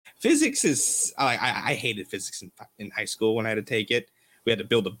physics is I hated physics in high school when I had to take it. We had to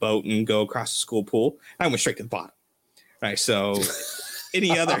build a boat and go across the school pool. I went straight to the bottom. Right, so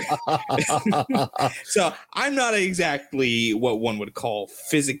any other. So I'm not exactly what one would call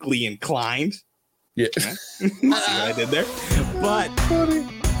physically inclined. Yeah. See what I did there? But funny.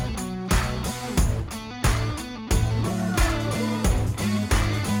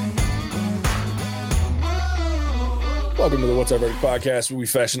 Welcome to the What's Our Verdict podcast, where we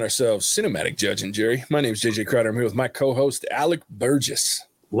fashion ourselves cinematic judge and jury. My name is JJ Crowder. I'm here with my co-host, Alec Burgess.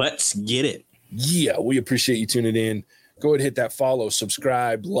 Let's get it. Yeah, we appreciate you tuning in. Go ahead and hit that follow,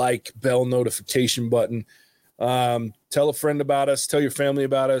 subscribe, like, bell notification button. Tell a friend about us. Tell your family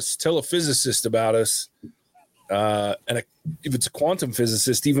about us. Tell a physicist about us. If it's a quantum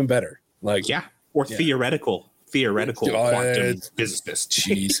physicist, even better. Or theoretical quantum physicist.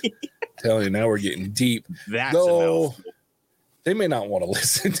 Jeez, telling you, now we're getting deep. That's Though they may not want to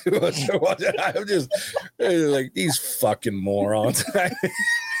listen to us. I'm just like, these fucking morons.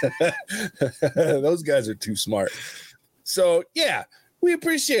 Those guys are too smart. So yeah, we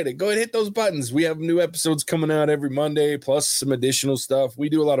appreciate it. Go ahead and hit those buttons. We have new episodes coming out every Monday, plus some additional stuff. We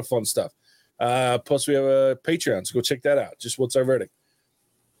do a lot of fun stuff. Plus we have a Patreon, so go check that out. Just What's Our Verdict.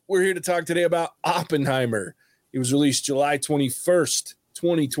 We're here to talk today about Oppenheimer. It was released July 21st,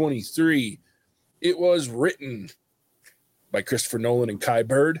 2023. It was written by Christopher Nolan and Kai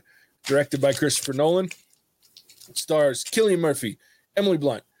Bird, directed by Christopher Nolan. It stars Cillian Murphy, Emily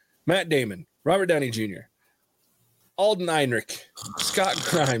Blunt, Matt Damon, Robert Downey Jr., Alden Ehrenreich, Scott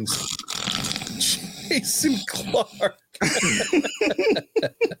Grimes, Jason Clarke,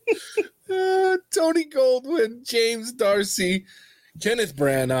 Tony Goldwyn, James Darcy, Kenneth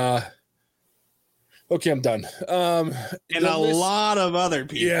Branagh. Okay, I'm done. And a lot of other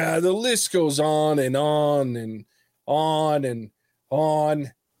people. Yeah, the list goes on and on and on and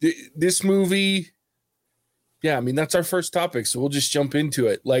on. This movie, yeah, I mean, that's our first topic, so we'll just jump into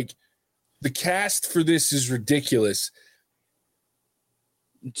it. Like, the cast for this is ridiculous.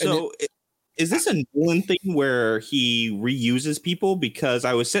 So is this a Nolan thing where he reuses people? Because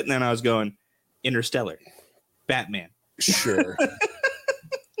I was sitting there and I was going, Interstellar, Batman. Sure.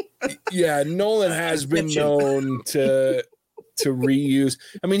 Yeah, Nolan has been known to reuse.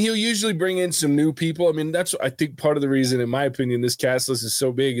 I mean, he'll usually bring in some new people. I mean, that's, I think, part of the reason, in my opinion, this cast list is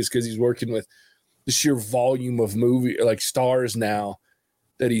so big is because he's working with the sheer volume of movie, like, stars now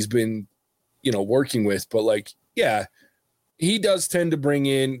that he's been, working with. But, like, yeah, he does tend to bring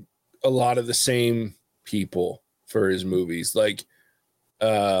in a lot of the same people for his movies. Like,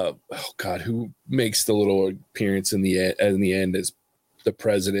 oh God, who makes the little appearance in the end as the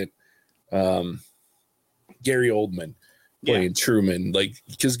president? Gary Oldman playing Truman. Like,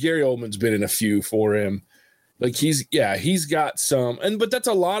 because Gary Oldman's been in a few for him. Like, he's got some, but that's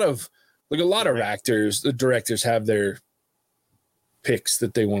a lot of actors. The directors have their picks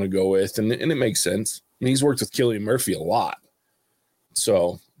that they want to go with, and it makes sense. I mean, he's worked with Cillian Murphy a lot.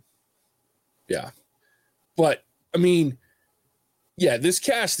 So, yeah. But, I mean, yeah, this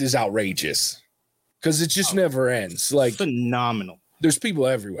cast is outrageous because it just never ends. Like, phenomenal. There's people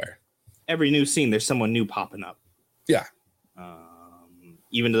everywhere. Every new scene, there's someone new popping up. Yeah.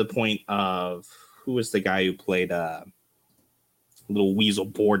 Even to the point of, who was the guy who played little Weasel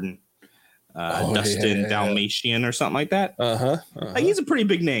Borden? Dustin Dalmatian or something like that. Like, he's a pretty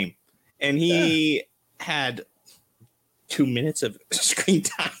big name. And he had 2 minutes of screen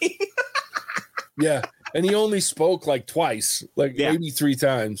time. Yeah. And he only spoke like twice, maybe 3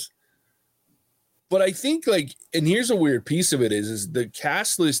 times. But I think, like, and here's a weird piece of it is the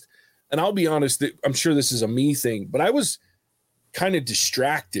cast list, and I'll be honest, I'm sure this is a me thing, but I was kind of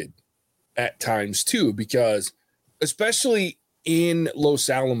distracted at times too, because especially in Los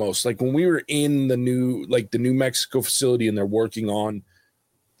Alamos, like when we were in the New Mexico facility and they're working on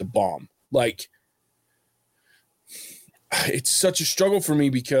the bomb, like, it's such a struggle for me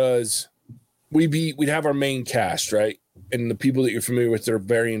because we'd have our main cast, right? And the people that you're familiar with, they're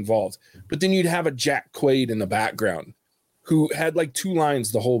very involved. But then you'd have a Jack Quaid in the background who had like 2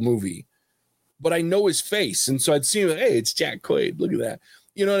 lines the whole movie. But I know his face. And so I'd see him, like, hey, it's Jack Quaid. Look at that.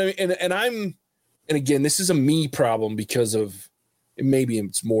 You know what I mean? And again, this is a me problem because of, maybe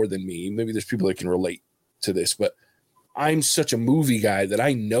it's more than me. Maybe there's people that can relate to this. But I'm such a movie guy that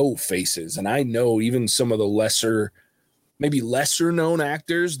I know faces. And I know even some of the maybe lesser known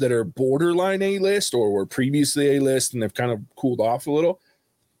actors that are borderline A-list or were previously A-list and they've kind of cooled off a little.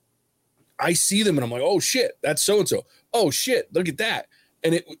 I see them and I'm like, oh shit, that's so-and-so. Oh shit, look at that.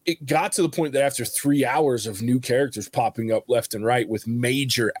 And it got to the point that after 3 hours of new characters popping up left and right with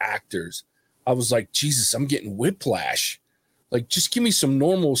major actors, I was like, Jesus, I'm getting whiplash. Like, just give me some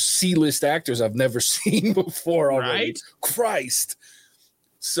normal C-list actors I've never seen before already. Right? Christ.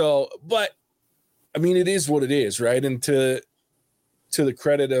 So, but I mean, it is what it is, right? And to the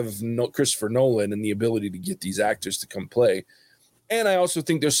credit of Christopher Nolan and the ability to get these actors to come play. And I also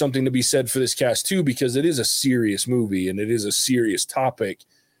think there's something to be said for this cast too, because it is a serious movie and it is a serious topic.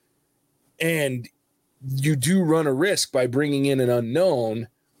 And you do run a risk by bringing in an unknown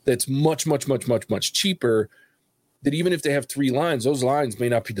that's much, much, much, much, much cheaper, that even if they have 3 lines, those lines may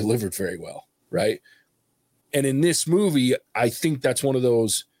not be delivered very well, right? And in this movie, I think that's one of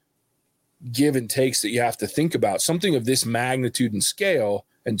those give and takes that you have to think about. Something of this magnitude and scale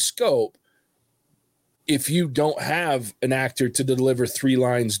and scope, if you don't have an actor to deliver 3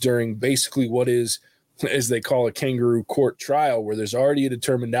 lines during basically what is, as they call a kangaroo court trial, where there's already a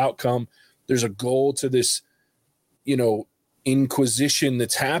determined outcome, there's a goal to this, inquisition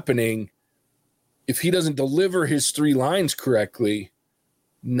that's happening. If he doesn't deliver his 3 lines correctly,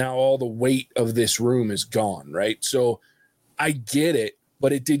 now all the weight of this room is gone, right? So I get it,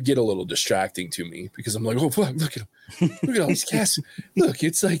 but it did get a little distracting to me because I'm like, oh, fuck, look at him. Look at all these casts. Look,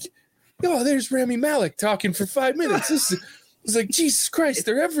 it's like, oh, there's Rami Malek talking for 5 minutes. It's like, Jesus Christ,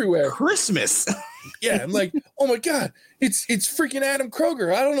 they're everywhere. Christmas. Yeah, I'm like, oh my God, it's freaking Adam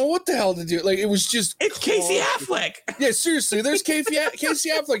Kroger. I don't know what the hell to do. Like, it was just. It's Casey Affleck. Yeah, seriously, there's Casey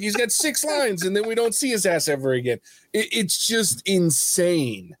Affleck. He's got 6 lines, and then we don't see his ass ever again. It's just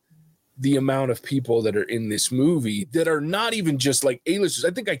insane, the amount of people that are in this movie that are not even just like A-listers.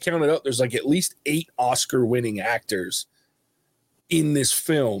 I think I counted out, there's like at least 8 Oscar-winning actors in this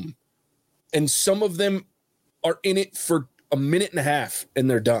film, and some of them are in it for a minute and a half, and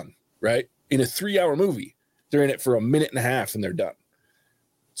they're done, right? In a 3-hour movie, they're in it for a minute and a half, and they're done.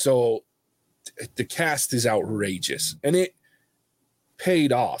 So the cast is outrageous, and it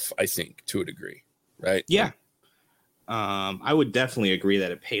paid off, I think, to a degree, right? Yeah. I would definitely agree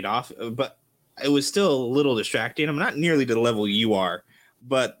that it paid off, but it was still a little distracting. I'm not nearly to the level you are,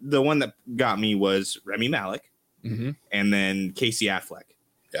 but the one that got me was Rami Malek, and then Casey Affleck.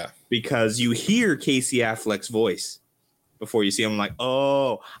 Yeah. Because you hear Casey Affleck's voice before you see him. I'm like,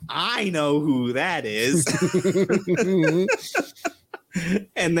 oh, I know who that is.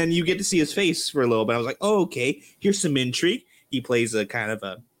 And then you get to see his face for a little bit. I was like, oh, okay, here's some intrigue. He plays a kind of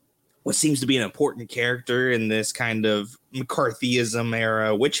what seems to be an important character in this kind of McCarthyism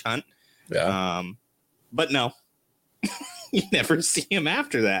era witch hunt. Yeah. But no, you never see him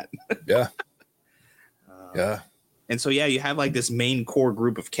after that. Yeah. Yeah. And so, yeah, you have like this main core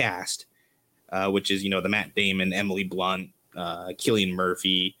group of cast, which is, the Matt Damon, Emily Blunt, Cillian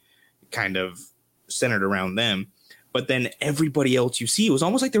Murphy, kind of centered around them. But then everybody else you see, it was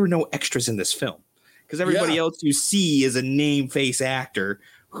almost like there were no extras in this film, because everybody else you see is a name face actor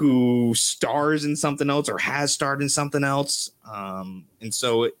who stars in something else or has starred in something else. And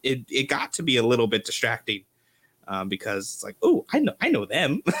so it got to be a little bit distracting because it's like, oh, I know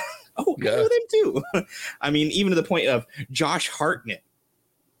them. Oh, yeah. I know them too. I mean, even to the point of Josh Hartnett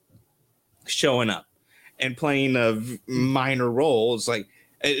showing up and playing a minor role. It's like,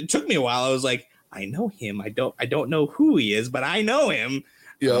 it took me a while. I was like, I know him. I don't know who he is, but I know him.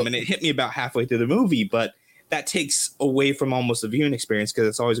 Yep. And it hit me about halfway through the movie, but that takes away from almost the viewing experience, because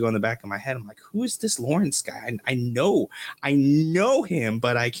it's always going in the back of my head. I'm like, who is this Lawrence guy? I know him,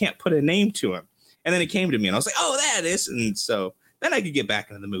 but I can't put a name to him. And then it came to me and I was like, oh, that is. And so then I could get back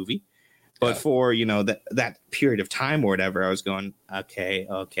into the movie. But for, that period of time or whatever, I was going, okay,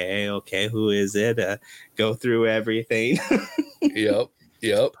 who is it? Go through everything. Yep.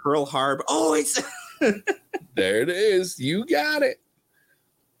 Pearl Harbor. Oh, it's there it is. You got it.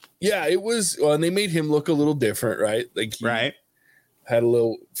 Yeah, it was. Well, and they made him look a little different, right? Like he had a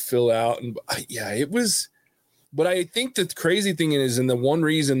little fill out, and it was. But I think the crazy thing is, and the one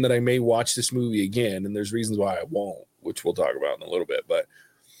reason that I may watch this movie again, and there's reasons why I won't, which we'll talk about in a little bit, but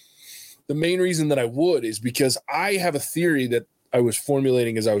the main reason that I would is because I have a theory that I was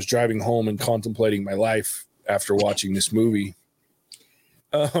formulating as I was driving home and contemplating my life after watching this movie.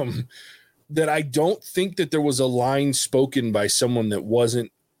 That I don't think that there was a line spoken by someone that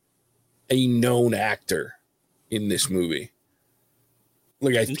wasn't a known actor in this movie.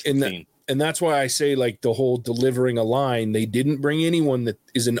 Like and that's why I say, like, the whole delivering a line, they didn't bring anyone that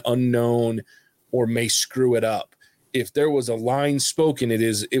is an unknown or may screw it up. If there was a line spoken,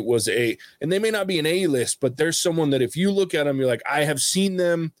 it was and they may not be an A-list, but there's someone that if you look at them, you're like, I have seen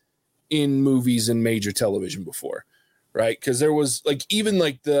them in movies and major television before, right? Because there was like, even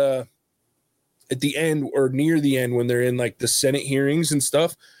like at the end or near the end, when they're in like the Senate hearings and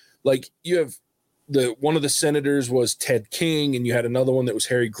stuff, like you have one of the senators was Ted King, and you had another one that was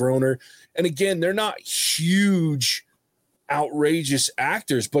Harry Groner. And again, they're not huge outrageous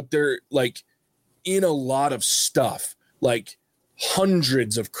actors, but they're like in a lot of stuff, like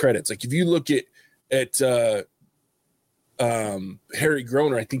hundreds of credits. Like if you look at Harry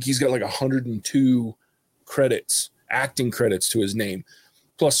Groner, I think he's got like 102 credits, acting credits to his name,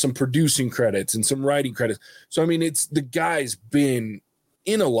 plus some producing credits and some writing credits. So I mean, it's the guy's been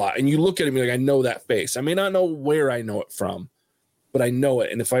in a lot, and you look at him like, I know that face. I may not know where I know it from, but I know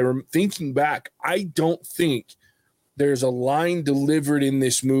it. And if I'm thinking back, I don't think there's a line delivered in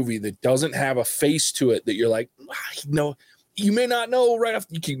this movie that doesn't have a face to it that you're like, no, you may not know right off.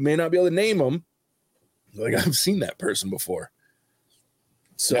 You may not be able to name them. Like, I've seen that person before.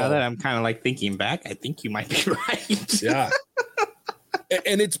 So now that I'm kind of like thinking back, I think you might be right. Yeah.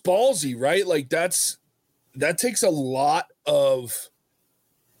 And it's ballsy, right? Like that takes a lot of,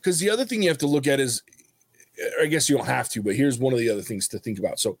 because the other thing you have to look at is, I guess you don't have to, but here's one of the other things to think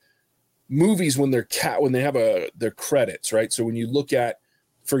about. So movies, when they have their credits, right? So when you look at,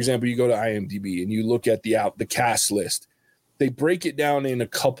 for example, you go to IMDb and you look at the cast list, they break it down in a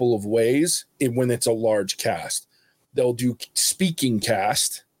couple of ways when it's a large cast. They'll do speaking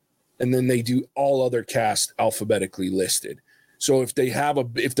cast, and then they do all other cast alphabetically listed. So if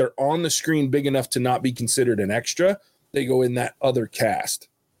they're on the screen big enough to not be considered an extra, they go in that other cast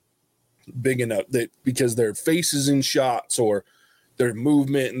big enough because their faces in shots or their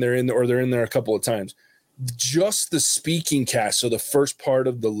movement and they're in there a couple of times. Just the speaking cast, so the first part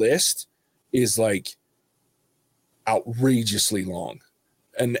of the list is like outrageously long.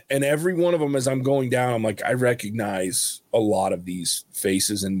 And every one of them, as I'm going down, I'm like, I recognize a lot of these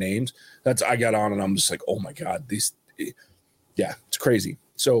faces and names. I got on and I'm just like, oh my God, yeah, it's crazy.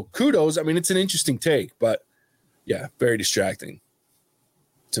 So kudos. I mean, it's an interesting take, but yeah, very distracting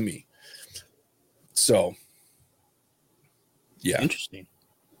to me. So yeah. Interesting.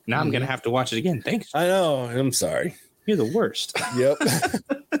 Now I'm going to have to watch it again. Thanks. I know. I'm sorry. You're the worst. Yep.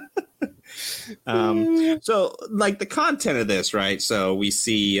 So like the content of this, right? So we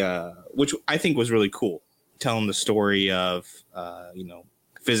see, which I think was really cool, telling the story of,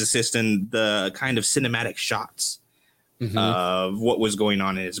 physicist and the kind of cinematic shots of what was going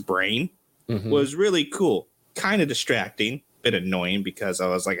on in his brain was really cool. Kind of distracting, bit annoying because I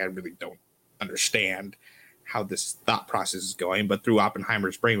was like, I really don't understand how this thought process is going. But through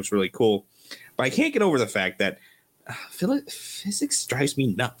Oppenheimer's brain was really cool. But I can't get over the fact that physics drives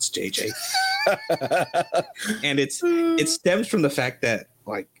me nuts, JJ. And it stems from the fact that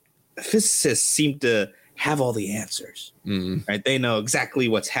like physicists seem to have all the answers, right? They know exactly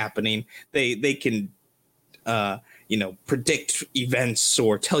what's happening. They can, predict events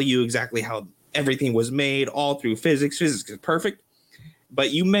or tell you exactly how everything was made all through physics. Physics is perfect.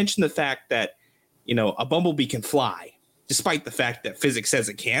 But you mentioned the fact that, a bumblebee can fly, despite the fact that physics says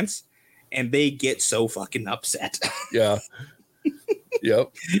it can't. And they get so fucking upset. Yeah.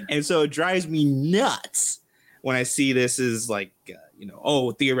 Yep. And so it drives me nuts when I see this as like,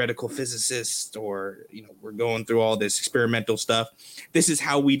 theoretical physicist, or, we're going through all this experimental stuff. This is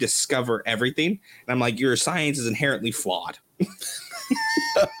how we discover everything. And I'm like, your science is inherently flawed.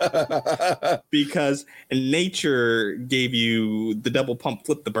 Because nature gave you the double pump,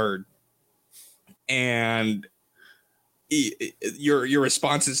 flip the bird. And your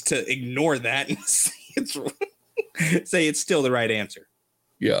response is to ignore that and say it's still the right answer.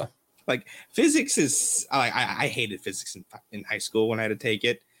 Yeah. Like physics is, I hated physics in high school when I had to take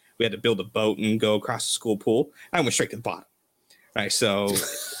it. We had to build a boat and go across the school pool. I went straight to the bottom. Right. So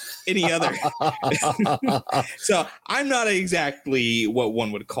any other. So I'm not exactly what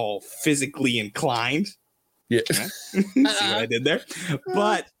one would call physically inclined. Yeah. See what I did there?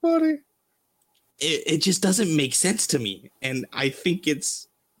 But funny. It just doesn't make sense to me. And I think it's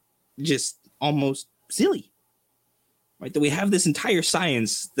just almost silly. Right, that we have this entire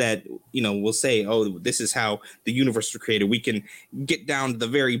science that, will say, oh, this is how the universe was created. We can get down to the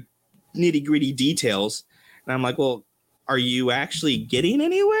very nitty gritty details. And I'm like, well, are you actually getting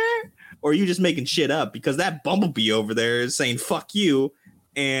anywhere? Or are you just making shit up? Because that bumblebee over there is saying, fuck you.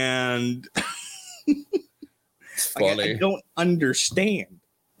 And it's funny. I don't understand.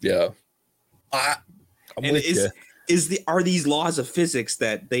 Yeah. Are these laws of physics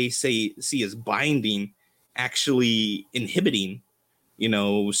that they see as binding actually inhibiting,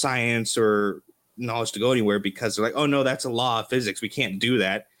 science or knowledge to go anywhere, because they're like, oh no, that's a law of physics, we can't do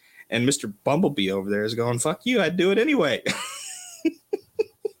that. And Mr. Bumblebee over there is going, fuck you, I'd do it anyway.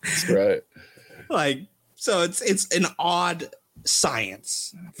 That's right. Like, so it's an odd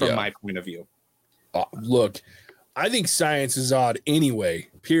science from my point of view. Look, I think science is odd anyway,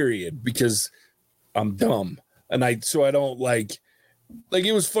 period, because I'm dumb. And I don't like like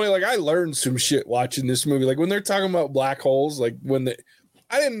it was funny. Like I learned some shit watching this movie. Like when they're talking about black holes, like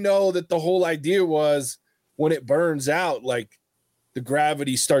I didn't know that the whole idea was when it burns out, like the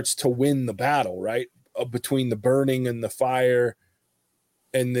gravity starts to win the battle, right? Between the burning and the fire,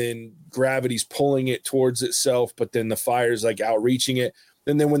 and then gravity's pulling it towards itself, but then the fire's like outreaching it.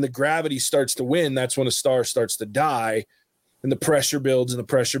 And then when the gravity starts to win, that's when a star starts to die, and the pressure builds and the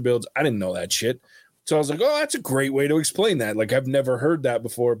pressure builds. I didn't know that shit. So I was like, oh, that's a great way to explain that. Like I've never heard that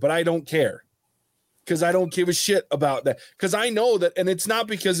before, but I don't care because I don't give a shit about that. Because I know that, and it's not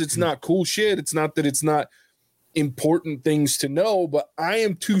because it's not cool shit. It's not that it's not important things to know, but I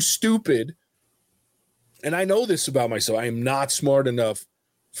am too stupid. And I know this about myself. I am not smart enough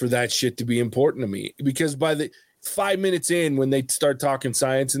for that shit to be important to me, because by the 5 minutes in, when they start talking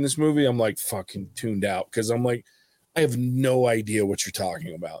science in this movie, I'm like fucking tuned out. Cause I'm like, I have no idea what you're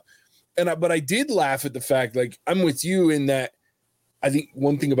talking about. But I did laugh at the fact, like I'm with you in that. I think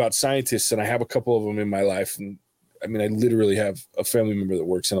one thing about scientists, and I have a couple of them in my life, and I mean, I literally have a family member that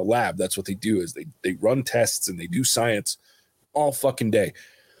works in a lab. That's what they do, is they run tests and they do science all fucking day.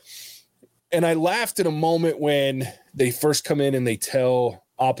 And I laughed at a moment when they first come in and they tell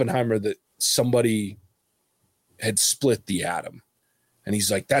Oppenheimer that somebody had split the atom. And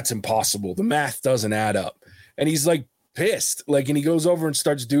he's like, that's impossible. The math doesn't add up. And he's like pissed. Like, and he goes over and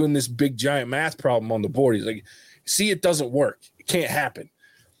starts doing this big giant math problem on the board. He's like, see, it doesn't work. It can't happen.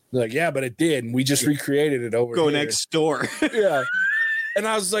 They're like, yeah, but it did. And we just recreated it over Go here. next door. Yeah. And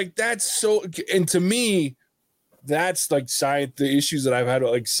I was like, that's so, and to me, that's like science. The issues that I've had,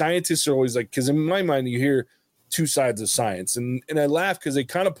 like scientists are always like, because in my mind, you hear two sides of science. And I laugh because they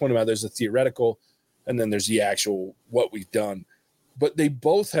kind of point out there's a theoretical and then there's the actual what we've done. But they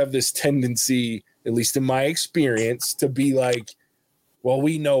both have this tendency, at least in my experience, to be like, well,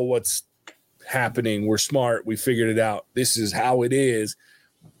 we know what's happening. We're smart. We figured it out. This is how it is.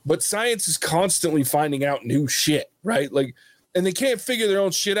 But science is constantly finding out new shit, right? Like, and they can't figure their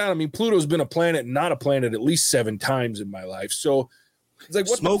own shit out. I mean, Pluto's been a planet, not a planet, at least 7 times in my life. So it's like,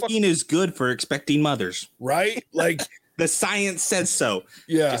 what smoking is good for expecting mothers, right? Like the science says so.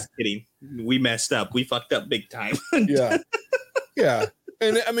 Yeah. Just kidding. We messed up. We fucked up big time. Yeah. Yeah.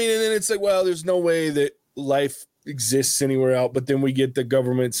 And I mean, and then it's like, well, there's no way that life exists anywhere else. But then we get the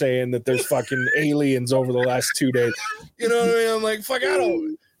government saying that there's fucking aliens over the last 2 days. You know what I mean? I'm like, fuck, I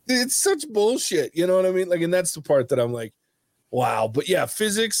don't. It's such bullshit. You know what I mean? Like, and that's the part that I'm like, wow. But yeah,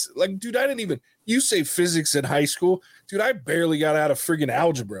 physics, like, dude, I didn't even, you say physics in high school. Dude, I barely got out of friggin'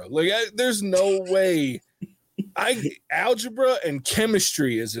 algebra. Like, there's no way. Algebra and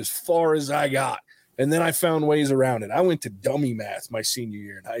chemistry is as far as I got. And then I found ways around it. I went to dummy math my senior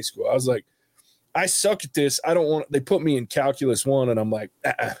year in high school. I was like, I suck at this. I don't want, they put me in calculus 1 and I'm like,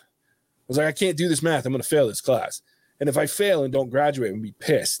 I was like, I can't do this math. I'm going to fail this class. And if I fail and don't graduate, I'm going to be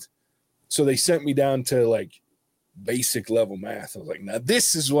pissed. So they sent me down to like basic level math. I was like, now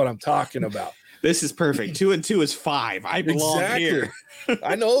this is what I'm talking about. This is perfect. 2 and 2 is 5. I belong here.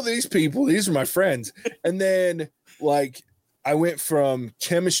 I know these people. These are my friends. And then like I went from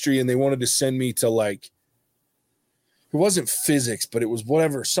chemistry and they wanted to send me to like, it wasn't physics, but it was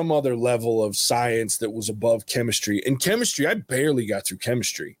whatever, some other level of science that was above chemistry. In chemistry, I barely got through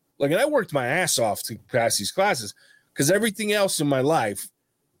chemistry. Like, and I worked my ass off to pass these classes because everything else in my life,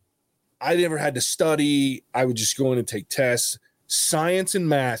 I never had to study. I would just go in and take tests. Science and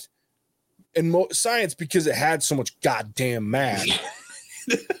math, and science because it had so much goddamn math.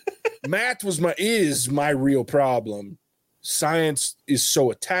 Math is my real problem. Science is so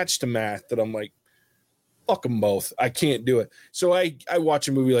attached to math that I'm like, fuck them both. I can't do it. So I watch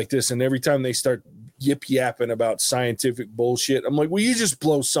a movie like this, and every time they start yip yapping about scientific bullshit, I'm like, well, you just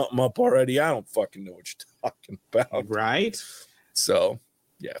blow something up already. I don't fucking know what you're talking about. Right? So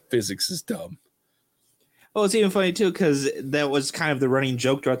yeah, physics is dumb. Well, it's even funny too, because that was kind of the running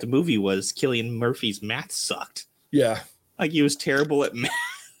joke throughout the movie was Cillian Murphy's math sucked. Yeah. Like he was terrible at math.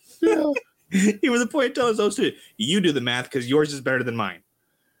 Yeah. He was the point telling those two, you do the math because yours is better than mine.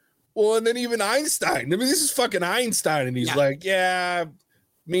 Well, and then even Einstein. I mean, this is fucking Einstein, and he's like, yeah,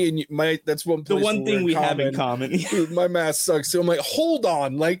 me and you, that's one place. The one thing we have in common. Dude, my math sucks. So I'm like, hold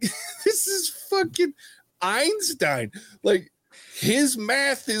on, like this is fucking Einstein. Like his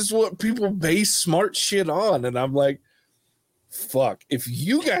math is what people base smart shit on, and I'm like, fuck. If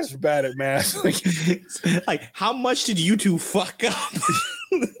you guys are bad at math, like how much did you two fuck up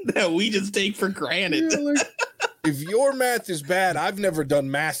that we just take for granted? Yeah, like, if your math is bad, I've never done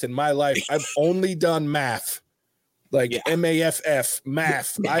math in my life. I've only done math, like MAFF,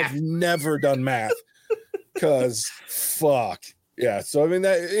 math. I've never done math because fuck. Yeah. So, I mean,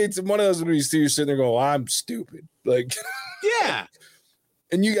 that it's one of those movies too. You're sitting there going, I'm stupid. Like, yeah.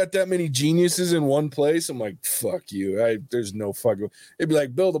 and you got that many geniuses in one place. I'm like, fuck you. There's no fucking. It'd be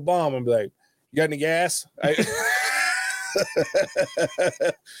like, build a bomb. I'd be like, you got any gas?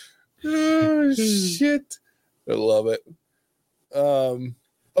 Oh, shit. I love it.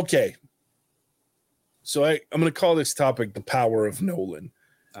 Okay. So I'm going to call this topic the power of Nolan.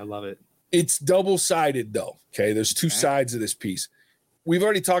 I love it. It's double-sided, though. Okay. There's two sides of this piece. We've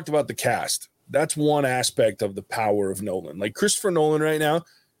already talked about the cast. That's one aspect of the power of Nolan. Like Christopher Nolan right now,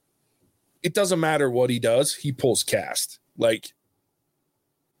 it doesn't matter what he does. He pulls cast. Like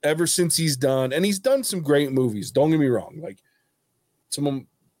ever since he's done some great movies. Don't get me wrong. Like some of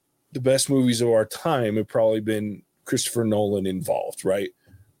the best movies of our time have probably been Christopher Nolan involved, right?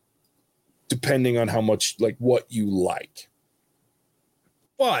 Depending on how much, like what you like.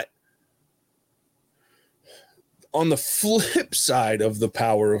 But on the flip side of the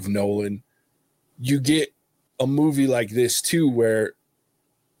power of Nolan, you get a movie like this too, where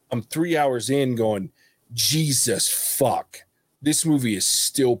I'm 3 hours in going, Jesus fuck, this movie is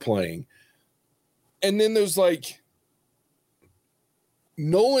still playing. And then there's like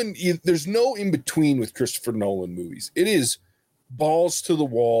Nolan, there's no in between with Christopher Nolan movies. It is balls to the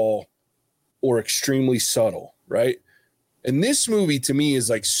wall or extremely subtle, right? And this movie to me is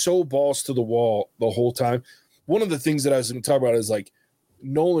like so balls to the wall the whole time. One of the things that I was going to talk about is like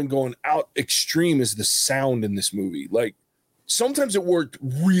Nolan going out extreme is the sound in this movie. Like sometimes it worked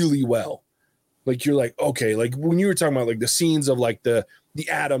really well. Like you're like, okay, like when you were talking about like the scenes of like the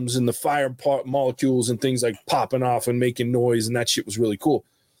atoms and the fire molecules and things like popping off and making noise, and that shit was really cool.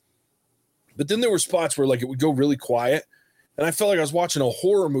 But then there were spots where like it would go really quiet, and I felt like I was watching a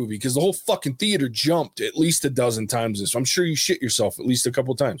horror movie because the whole fucking theater jumped at least a dozen times. This, I'm sure you shit yourself at least a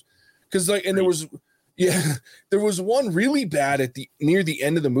couple times, because like, and there was one really bad at near the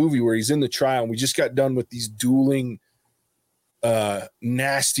end of the movie where he's in the trial, and we just got done with these dueling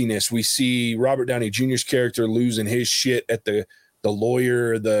nastiness. We see Robert Downey Jr.'s character losing his shit at the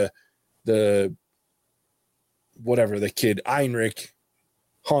lawyer, the whatever, the kid, Heinrich,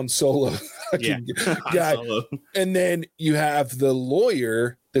 Han Solo guy. Solo. And then you have the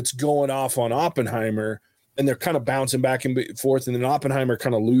lawyer that's going off on Oppenheimer, and they're kind of bouncing back and forth, and then Oppenheimer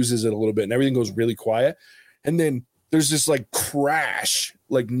kind of loses it a little bit, and everything goes really quiet. And then there's this like crash,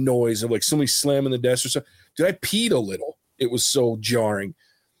 like noise of like somebody slamming the desk or something. Dude, I peed a little. It was so jarring.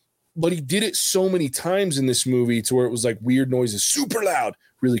 But he did it so many times in this movie to where it was like weird noises, super loud,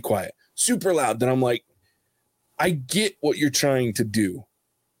 really quiet, super loud. Then I'm like, I get what you're trying to do.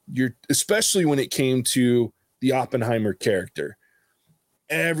 Especially when it came to the Oppenheimer character.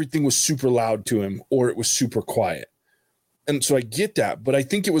 Everything was super loud to him, or it was super quiet. And so I get that, but I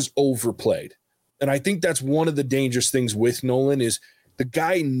think it was overplayed. And I think that's one of the dangerous things with Nolan is the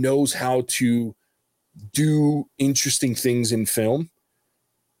guy knows how to do interesting things in film.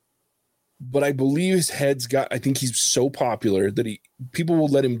 But I believe his head's I think he's so popular that people will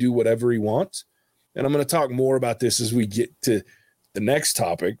let him do whatever he wants. And I'm going to talk more about this as we get to the next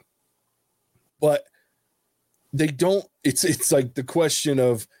topic. But they don't, it's like the question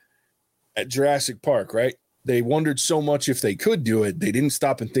of at Jurassic Park, right? They wondered so much if they could do it, they didn't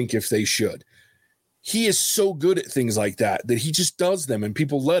stop and think if they should. He is so good at things like that he just does them, and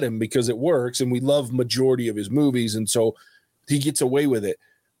people let him because it works, and we love majority of his movies, and so he gets away with it.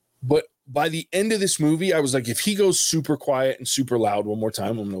 But by the end of this movie, I was like, if he goes super quiet and super loud one more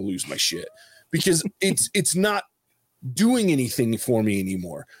time, I'm going to lose my shit, because it's not doing anything for me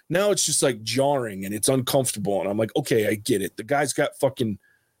anymore. Now it's just like jarring and it's uncomfortable. And I'm like, okay, I get it. The guy's got fucking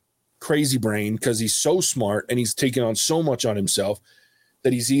crazy brain because he's so smart and he's taken on so much on himself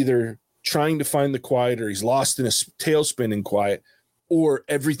that he's either trying to find the quiet or he's lost in a tailspin in quiet, or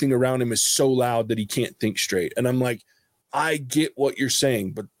everything around him is so loud that he can't think straight. And I'm like, I get what you're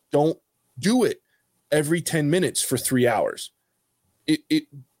saying, but don't do it every 10 minutes for 3 hours. It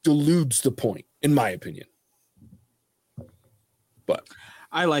deludes the point, in my opinion. But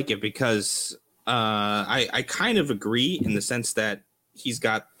I like it because I kind of agree in the sense that he's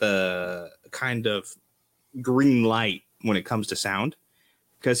got the kind of green light when it comes to sound,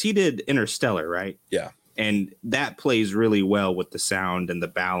 because he did Interstellar, right? Yeah. And that plays really well with the sound and the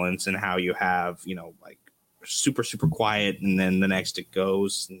balance, and how you have, like super, super quiet, and then the next it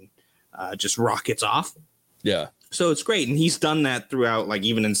goes and just rockets off. Yeah. So it's great. And he's done that throughout, like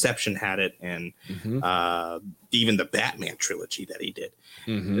even Inception had it, and even the Batman trilogy that he did.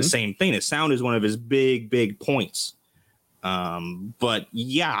 The same thing. His sound is one of his big, big points. But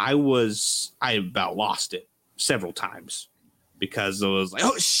yeah, I about lost it several times because I was like,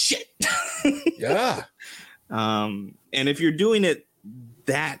 oh shit. Yeah. And if you're doing it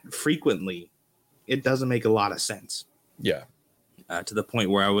that frequently, it doesn't make a lot of sense. Yeah. to the point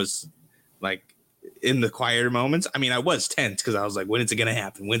where I was like in the quieter moments. I mean, I was tense because I was like, when is it going to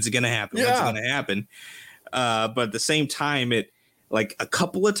happen? When's it going to happen? Yeah. When's it going to happen? But at the same time, it like a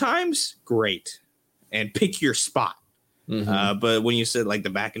couple of times, great. And pick your spot. But when you said like the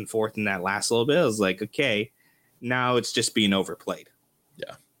back and forth in that last little bit, I was like, okay, now it's just being overplayed.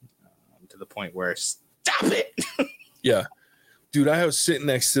 Yeah. To the point where stop it. Yeah. Dude, I was sitting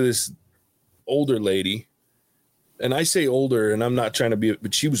next to this older lady, and I say older, and I'm not trying to be,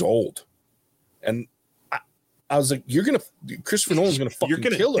 but she was old. And I was like, Christopher Nolan's going to fucking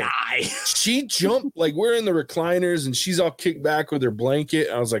kill her. Die. She jumped, like we're in the recliners, and she's all kicked back with her blanket.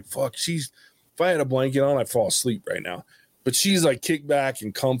 I was like, fuck, if I had a blanket on, I'd fall asleep right now. But she's like kicked back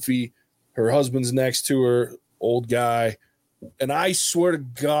and comfy. Her husband's next to her, old guy. And I swear to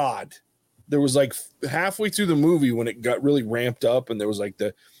God, there was like halfway through the movie when it got really ramped up, and there was like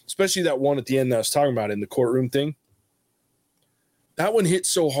especially that one at the end that I was talking about in the courtroom thing. That one hit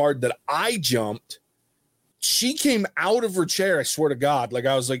so hard that I jumped. She came out of her chair, I swear to God. Like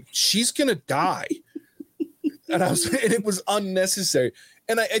I was like, she's gonna die. And it was unnecessary.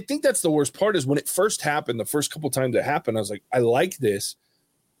 And I think that's the worst part is when it first happened, the first couple times it happened, I was like, I like this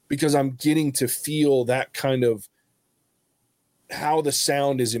because I'm getting to feel that kind of how the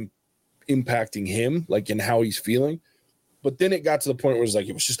sound is impacting him, like in how he's feeling. But then it got to the point where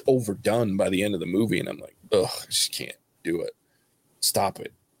it was just overdone by the end of the movie. And I'm like, ugh, I just can't do it. Stop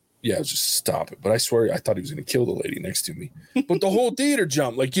it. Yeah, just stop it. But I swear I thought he was going to kill the lady next to me. But the whole theater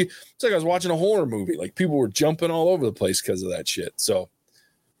jumped. It's like I was watching a horror movie. Like people were jumping all over the place because of that shit. So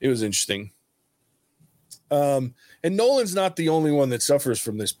it was interesting. And Nolan's not the only one that suffers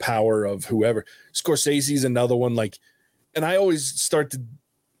from this power of whoever. Scorsese's another one. And I always start to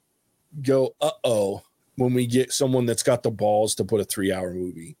go, uh-oh, when we get someone that's got the balls to put a 3-hour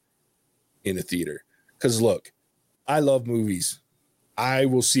movie in a theater. Because look, I love movies.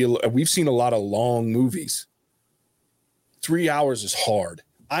 We've seen a lot of long movies. 3 hours is hard.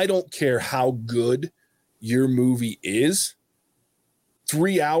 I don't care how good your movie is.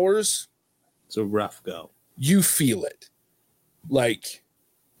 3 hours. It's a rough go. You feel it. Like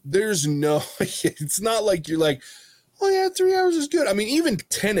it's not like you're like, oh yeah, 3 hours is good. I mean, even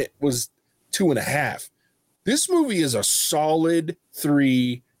Tenet was 2.5. This movie is a solid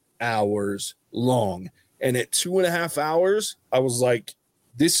 3 hours long. And at 2.5 hours, I was like,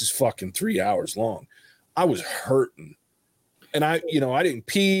 this is fucking 3 hours long. I was hurting. And I didn't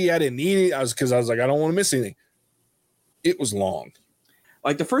pee. I didn't eat it. Because I was like, I don't want to miss anything. It was long.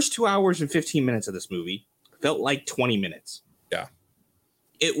 Like the first 2 hours and 15 minutes of this movie felt like 20 minutes. Yeah.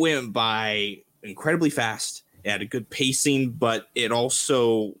 It went by incredibly fast. It had a good pacing, but it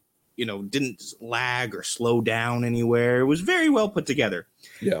also, didn't lag or slow down anywhere. It was very well put together.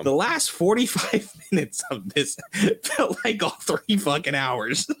 Yeah. The last 45 minutes of this felt like all 3 fucking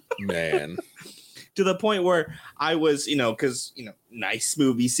hours. Man. To the point where I was, because, nice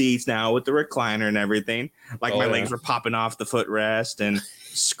movie seats now with the recliner and everything. Like my legs were popping off the footrest and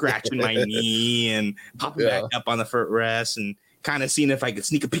scratching my knee and popping back up on the footrest and kind of seeing if I could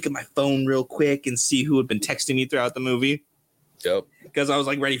sneak a peek at my phone real quick and see who had been texting me throughout the movie. Yep. Because I was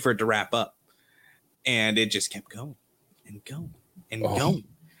like ready for it to wrap up. And it just kept going and going and going.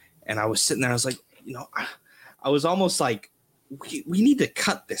 And I was sitting there, I was like, I was almost like, we need to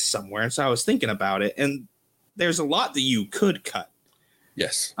cut this somewhere. And so I was thinking about it. And there's a lot that you could cut.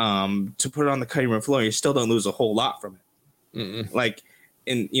 Yes. To put it on the cutting room floor, you still don't lose a whole lot from it. Mm-mm. Like,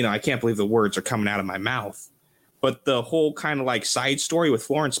 and I can't believe the words are coming out of my mouth. But the whole kind of like side story with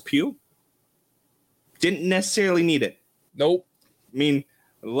Florence Pugh didn't necessarily need it. Nope. I mean,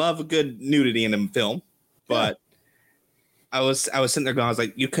 love a good nudity in a film, but I was sitting there going, I was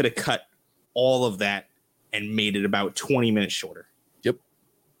like, you could have cut all of that and made it about 20 minutes shorter. Yep.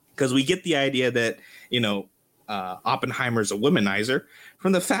 Because we get the idea that, Oppenheimer's a womanizer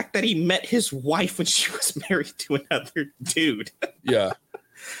from the fact that he met his wife when she was married to another dude. Yeah.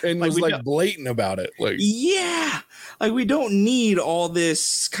 And was blatant about it. Yeah. Like we don't need all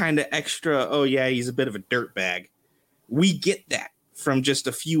this kind of extra, oh yeah, he's a bit of a dirtbag. We get that from just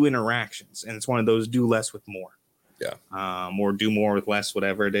a few interactions. And it's one of those do less with more. Yeah. Or do more with less,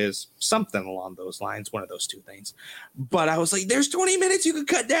 whatever it is. Something along those lines. One of those two things. But I was like, there's 20 minutes you could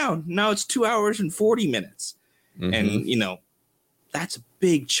cut down. Now it's 2 hours and 40 minutes. Mm-hmm. And, that's a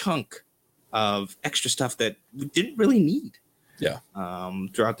big chunk of extra stuff that we didn't really need. Yeah.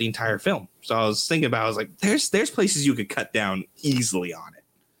 Throughout the entire film. So I was thinking about, I was like, there's places you could cut down easily on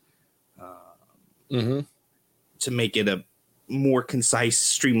it. To make it a more concise,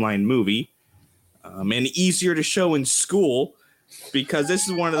 streamlined movie. And easier to show in school because this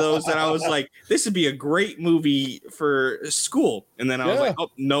is one of those that I was like, this would be a great movie for school. And then I was like, oh,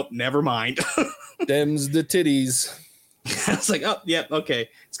 nope, never mind. Them's the titties. I was like, oh, yep, okay.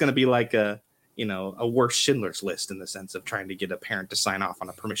 It's going to be like a worse Schindler's List in the sense of trying to get a parent to sign off on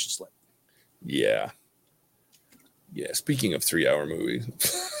a permission slip. Yeah. Yeah, speaking of 3-hour movies.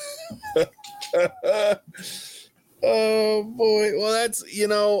 Oh boy. Well, that's,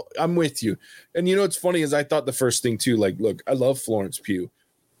 I'm with you. And what's funny is I thought the first thing too, like, look, I love Florence Pugh,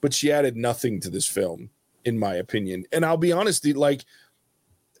 but she added nothing to this film, in my opinion. And I'll be honest, like,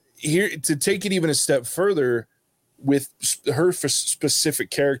 here to take it even a step further with her specific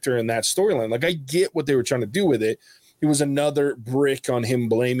character in that storyline, like, I get what they were trying to do with it. It was another brick on him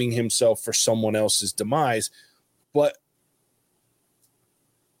blaming himself for someone else's demise. But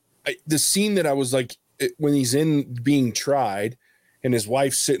the scene that I was like, when he's in being tried and his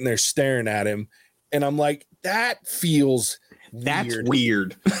wife's sitting there staring at him, and I'm like, that feels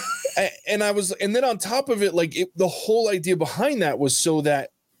weird. And then on top of it, like, the whole idea behind that was so that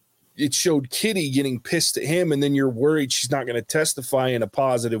it showed Kitty getting pissed at him, and then you're worried she's not going to testify in a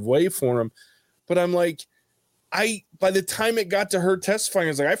positive way for him. But I'm like, by the time it got to her testifying,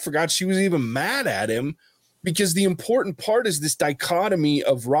 I was like, I forgot she was even mad at him, because the important part is this dichotomy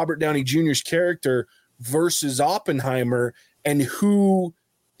of Robert Downey Jr.'s character versus Oppenheimer, and who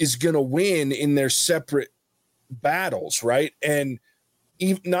is going to win in their separate battles, right? And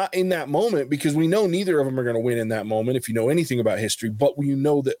even not in that moment, because we know neither of them are going to win in that moment if you know anything about history, but we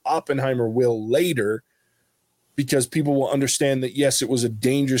know that Oppenheimer will later, because people will understand that, yes, it was a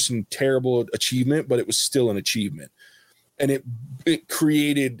dangerous and terrible achievement, but it was still an achievement. And it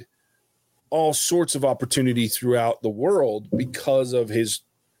created all sorts of opportunity throughout the world because of his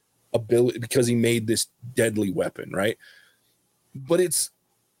ability, because he made this deadly weapon, right? But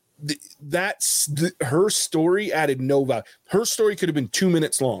her story added no value. Her story could have been 2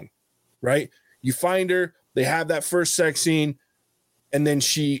 minutes long, right? You find her, they have that first sex scene, and then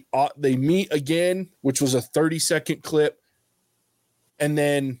they meet again, which was a 30-second clip, and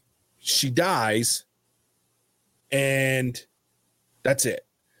then she dies, and that's it.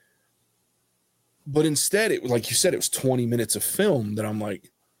 But instead, it was like you said, it was 20 minutes of film that I'm like,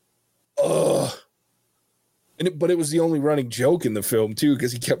 ugh. But it was the only running joke in the film too,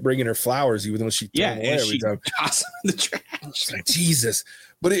 because he kept bringing her flowers even though she threw them away every time. Toss them in the trash. Like, Jesus.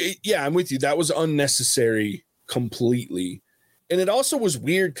 But I'm with you. That was unnecessary completely. And it also was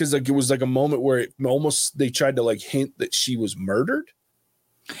weird because like it was like a moment where they tried to like hint that she was murdered.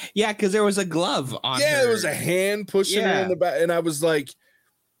 Yeah, because there was a glove on her. Yeah, there was a hand pushing her in the back. And I was like,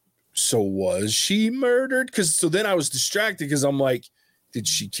 so was she murdered? So then I was distracted because I'm like, did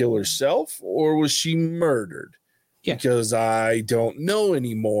she kill herself or was she murdered? Yeah. Because I don't know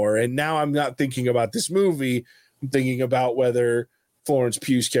anymore. And now I'm not thinking about this movie. I'm thinking about whether Florence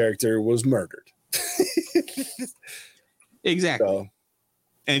Pugh's character was murdered. Exactly. So,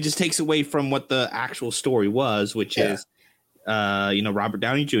 and it just takes away from what the actual story was, which is, Robert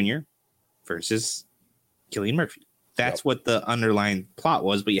Downey Jr. versus Cillian Murphy. That's what the underlying plot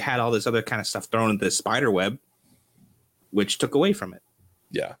was. But you had all this other kind of stuff thrown into the spider web, which took away from it.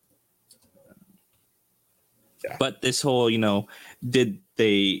 Yeah. But this whole, did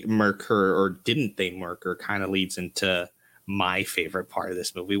they murk her or didn't they murk her kind of leads into my favorite part of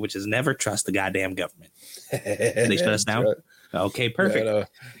this movie, which is never trust the goddamn government. They shut us down. Right. Okay, perfect.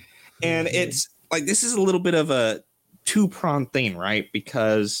 And it's like, this is a little bit of a two-pronged thing, right?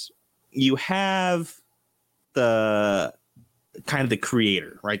 Because you have the kind of the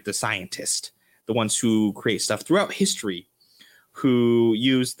creator, right? The scientist, the ones who create stuff throughout history, who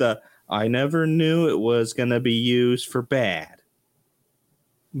use I never knew it was going to be used for bad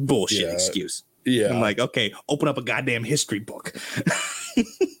bullshit excuse. Yeah. I'm like, okay, open up a goddamn history book.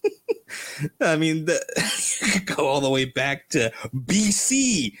 I mean, go all the way back to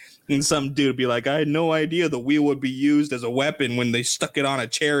BC, and some dude be like, I had no idea the wheel would be used as a weapon when they stuck it on a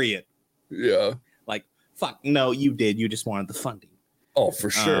chariot. Yeah. Like, fuck, no, you did. You just wanted the funding. Oh, for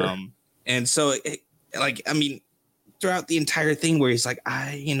sure. And so, throughout the entire thing where he's like,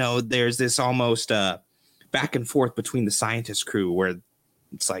 there's this almost back and forth between the scientist crew where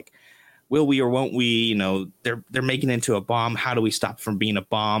it's like, will we or won't we? They're making it into a bomb. How do we stop from being a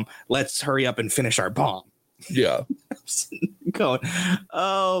bomb? Let's hurry up and finish our bomb. Yeah. Going,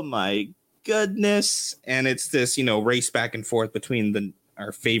 oh my goodness. And it's this, race back and forth between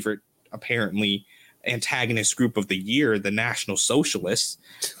our favorite, apparently, antagonist group of the year, the National Socialists,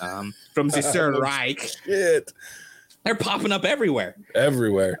 from the Third Reich. Shit. They're popping up everywhere.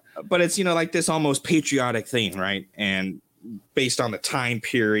 Everywhere. But it's, like this almost patriotic thing, right? And based on the time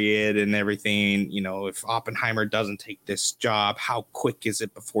period and everything, if Oppenheimer doesn't take this job, how quick is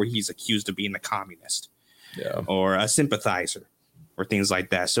it before he's accused of being a communist or a sympathizer or things like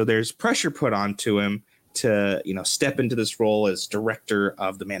that? So there's pressure put onto him to, step into this role as director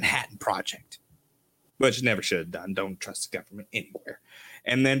of the Manhattan Project, which never should have done. Don't trust the government anywhere.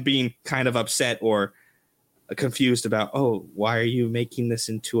 And then being kind of upset or confused about, why are you making this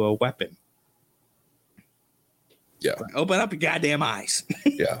into a weapon? Yeah. Open up your goddamn eyes.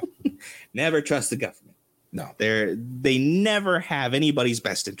 Yeah. Never trust the government. No. They never have anybody's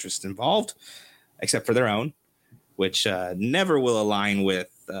best interest involved except for their own, which never will align with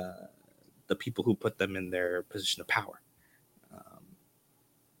the people who put them in their position of power.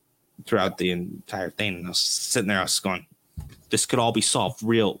 Throughout the entire thing, and I was sitting there, I was going, this could all be solved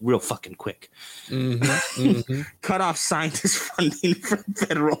real fucking quick. Cut off scientist funding from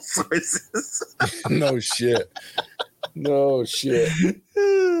federal sources. No shit.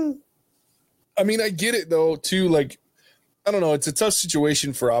 I mean, I get it though too. Like, I don't know. It's a tough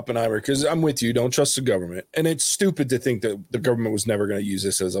situation for Oppenheimer because I'm with you. Don't trust the government, and it's stupid to think that the government was never going to use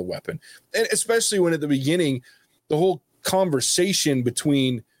this as a weapon, and especially when at the beginning, the whole conversation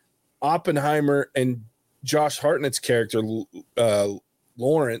between Oppenheimer and Josh Hartnett's character,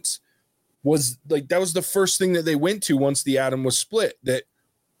 Lawrence, was like, that was the first thing that they went to once the atom was split, that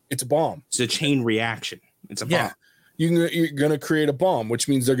it's a bomb. It's a chain reaction. It's a bomb. Yeah. You're going to create a bomb, which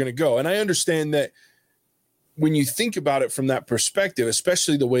means they're going to go. And I understand that when you think about it from that perspective,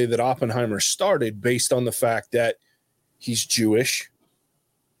 especially the way that Oppenheimer started, based on the fact that he's Jewish,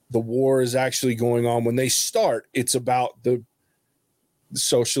 the war is actually going on. When they start, it's about the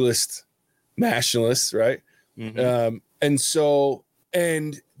socialist nationalists, right? And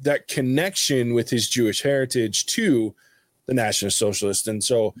that connection with his Jewish heritage to the National Socialist. And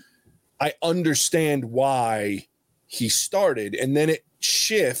so I understand why he started, and then it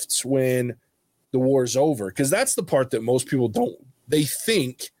shifts when the war's over, because that's the part that most people don't. They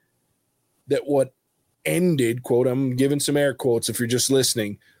think that what ended, quote, I'm giving some air quotes if you're just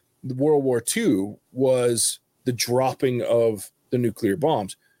listening, the World War II was the dropping of the nuclear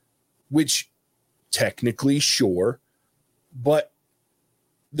bombs, which technically, sure, but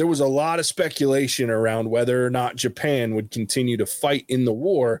there was a lot of speculation around whether or not Japan would continue to fight in the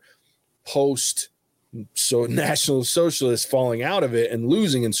war post National Socialists falling out of it and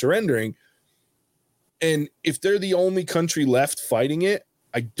losing and surrendering. And if they're the only country left fighting it,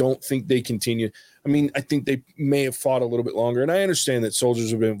 I don't think they continue. I mean, I think they may have fought a little bit longer, and I understand that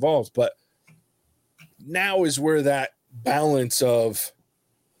soldiers have been involved, but now is where that balance of,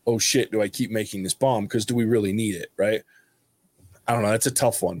 oh shit, do I keep making this bomb? Because do we really need it, right? I don't know. That's a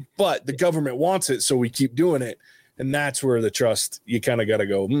tough one. But the government wants it, so we keep doing it. And that's where the trust, you kind of got to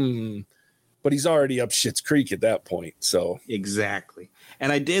go, But he's already up shit's creek at that point. So exactly.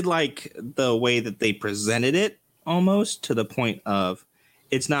 And I did like the way that they presented it, almost to the point of,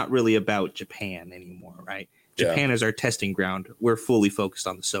 it's not really about Japan anymore, right? Japan is our testing ground. We're fully focused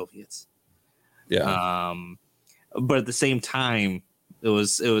on the Soviets. Yeah. But at the same time,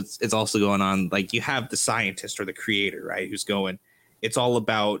 it's also going on, like, you have the scientist or the creator, right, who's going, it's all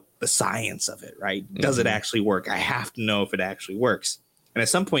about the science of it, right? Does it actually work? I have to know if it actually works. And at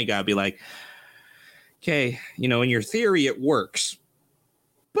some point, you gotta be like, okay, in your theory, it works,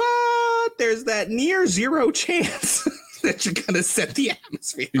 but there's that near zero chance that you're gonna set the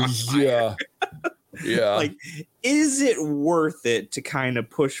atmosphere on fire. Yeah. Like, is it worth it to kind of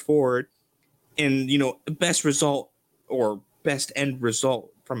push forward? And best result or best end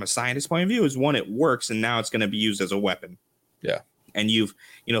result from a scientist point of view is, one, it works, and now it's going to be used as a weapon. Yeah. And you've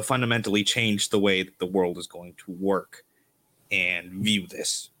fundamentally changed the way that the world is going to work and view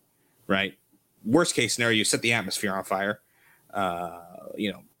this, right? Worst case scenario, you set the atmosphere on fire,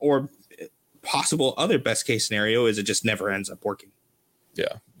 or possible other best case scenario is it just never ends up working.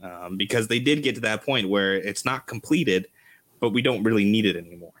 Yeah. Because they did get to that point where it's not completed, but we don't really need it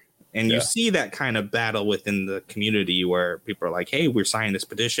anymore. And you see that kind of battle within the community where people are like, hey, we're signing this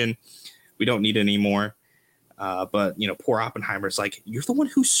petition. We don't need it anymore. But poor Oppenheimer's like, you're the one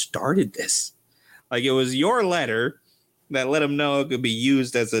who started this. Like, it was your letter that let him know it could be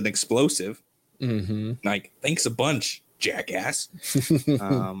used as an explosive. Like, thanks a bunch, jackass.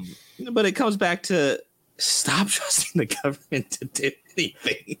 But it comes back to, stop trusting the government to do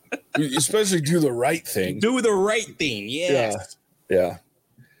anything. Especially do the right thing. Do the right thing, yes. Yeah.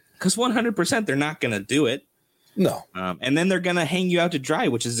 Because 100% they're not going to do it. No. And then they're going to hang you out to dry,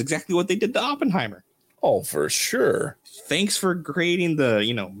 which is exactly what they did to Oppenheimer. Oh, for sure. Thanks for creating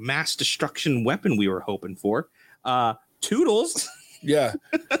the, mass destruction weapon we were hoping for. Toodles. Yeah.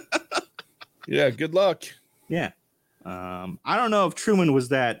 Yeah, good luck. Yeah. I don't know if Truman was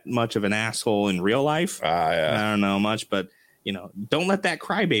that much of an asshole in real life. Yeah. I don't know much, but don't let that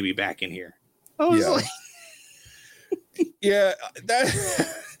crybaby back in here. I was like, yeah,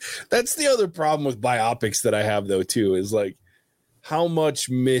 that's the other problem with biopics that I have though too, is like how much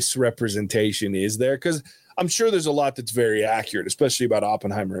misrepresentation is there? Because I'm sure there's a lot that's very accurate, especially about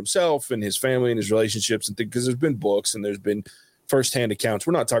Oppenheimer himself and his family and his relationships and things, because there's been books and there's been firsthand accounts.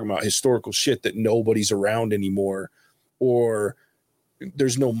 We're not talking about historical shit that nobody's around anymore, or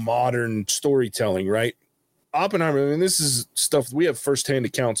there's no modern storytelling, right? Oppenheimer, I mean, this is stuff we have firsthand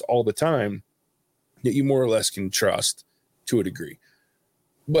accounts all the time that you more or less can trust to a degree.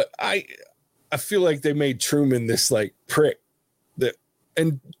 But I feel like they made Truman this like prick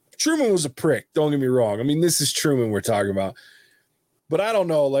and Truman was a prick. Don't get me wrong. I mean, this is Truman we're talking about, but I don't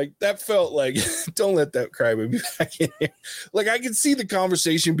know. Like that felt like, don't let that crybaby back in here. Like I could see the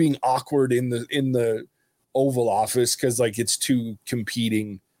conversation being awkward in the Oval Office. Cause like it's two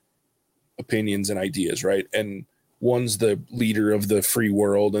competing opinions and ideas. Right. And one's the leader of the free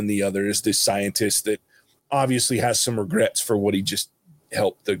world and the other is this scientist that obviously has some regrets for what he just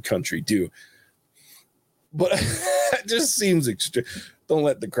helped the country do. But it just seems extreme. Don't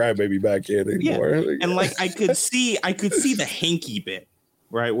let the crybaby back in anymore. Yeah. And like I could see the hanky bit,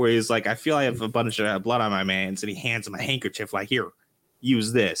 right? Where he's like, I feel I have a bunch of blood on my hands, and he hands him a handkerchief, like, here,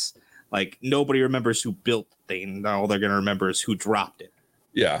 use this. Like nobody remembers who built the thing. All they're gonna remember is who dropped it.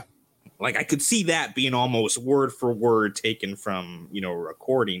 Yeah. Like I could see that being almost word for word taken from a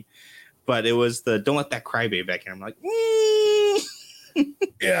recording. But it was the don't let that crybaby back in. I'm like,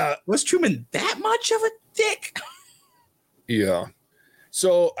 yeah. Was Truman that much of a dick? Yeah.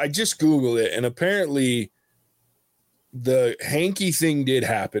 So I just Googled it, and apparently the hanky thing did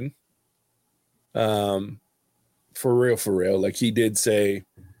happen. For real. Like he did say,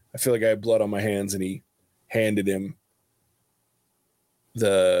 I feel like I had blood on my hands, and he handed him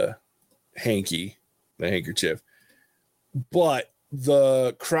the handkerchief. But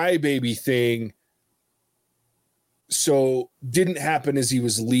the crybaby thing didn't happen as he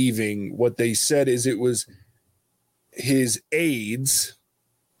was leaving. What they said is it was his aides,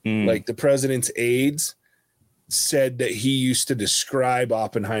 like the president's aides, said that he used to describe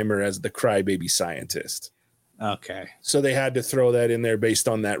Oppenheimer as the crybaby scientist. Okay. So they had to throw that in there based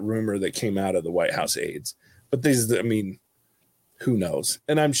on that rumor that came out of the White House aides. But who knows?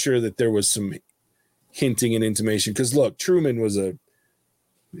 And I'm sure that there was some hinting and intimation, because look, Truman was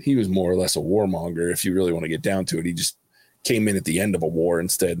he was more or less a warmonger. If you really want to get down to it, he just came in at the end of a war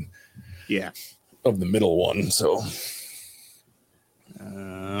instead of the middle one. So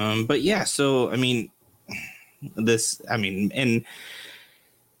but yeah, so and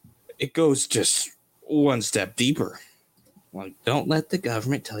it goes just one step deeper. Like, don't let the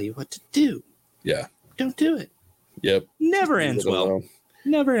government tell you what to do. Yeah. Don't do it. Yep. Never ends well.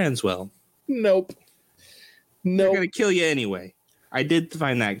 Never ends well. Nope. They're going to kill you anyway. I did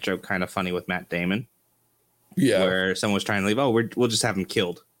find that joke kind of funny with Matt Damon. Yeah. Where someone was trying to leave. Oh, we'll just have him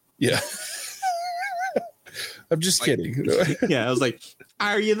killed. Yeah. I'm just kidding. Yeah. I was like,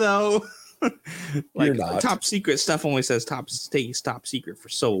 are you though? Like, you're not. Top secret stuff only says stays top secret for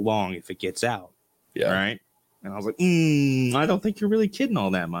so long if it gets out. Yeah. Right. And I was like, I don't think you're really kidding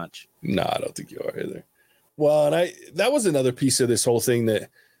all that much. No, I don't think you are either. Well, and that was another piece of this whole thing, that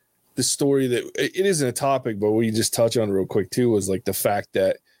the story that it isn't a topic, but we just touch on real quick too, was like the fact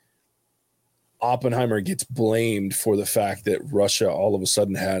that Oppenheimer gets blamed for the fact that Russia all of a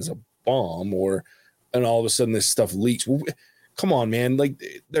sudden has a bomb, and all of a sudden this stuff leaks. Well, come on, man. Like,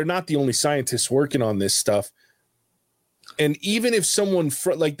 they're not the only scientists working on this stuff. And even if someone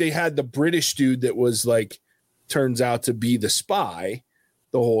like they had the British dude that was like, turns out to be the spy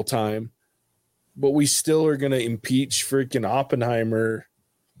the whole time, but we still are going to impeach freaking Oppenheimer.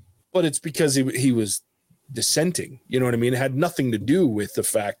 But it's because he was dissenting. You know what I mean? It had nothing to do with the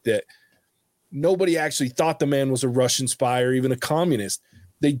fact that nobody actually thought the man was a Russian spy or even a communist.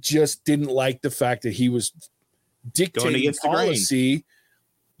 They just didn't like the fact that he was dictating policy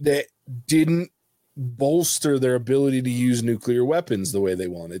that didn't bolster their ability to use nuclear weapons the way they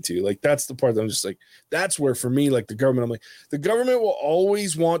wanted to. Like, that's the part that I'm just like, that's where for me, like the government, I'm like, the government will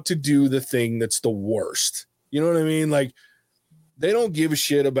always want to do the thing that's the worst. You know what I mean? Like, they don't give a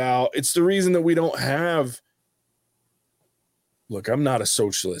shit about, it's the reason that we don't have, look, I'm not a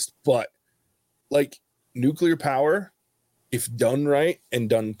socialist, but like nuclear power, if done right and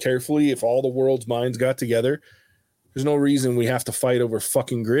done carefully, if all the world's minds got together, there's no reason we have to fight over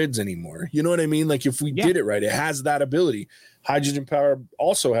fucking grids anymore. You know what I mean? Like, if we did it right, it has that ability. Hydrogen power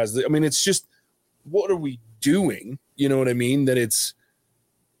also has it's just, what are we doing? You know what I mean?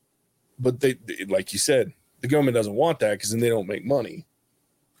 But they, like you said, the government doesn't want that because then they don't make money.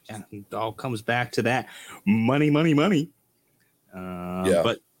 And it all comes back to that money.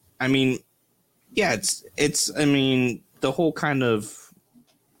 But I mean, yeah, it's I mean, the whole kind of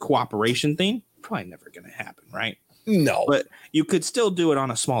cooperation thing probably never going to happen, right? No, but you could still do it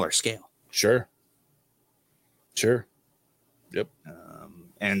on a smaller scale. Sure. Yep.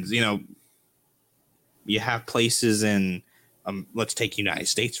 And you have places in, let's take United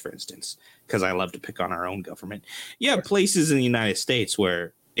States, for instance, because I love to pick on our own government. You have places in the United States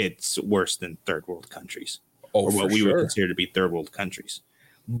where it's worse than third world countries, or what we would consider to be third world countries.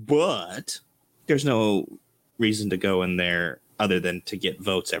 But there's no reason to go in there other than to get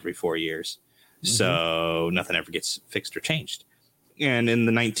votes every 4 years. So nothing ever gets fixed or changed. And in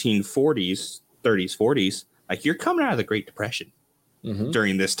the 1940s, 30s, 40s, like you're coming out of the Great Depression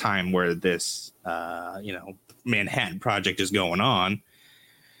during this time where this, Manhattan Project is going on.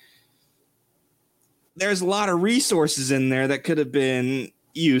 There's a lot of resources in there that could have been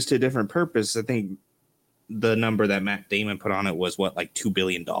used to a different purpose. I think the number that Matt Damon put on it was like $2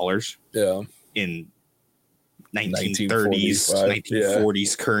 billion. Yeah. In 1930s,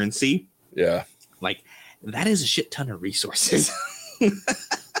 1940s currency. Yeah. Like that is a shit ton of resources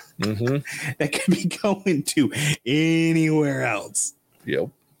that could be going to anywhere else. Yep.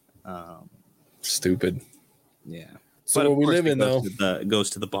 Stupid. Yeah. So what we live in though goes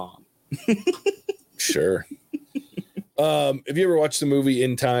to the bomb. Sure. Have you ever watched the movie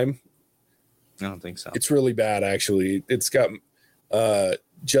In Time? I don't think so. It's really bad, actually. It's got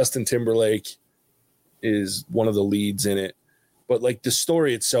Justin Timberlake is one of the leads in it. But like the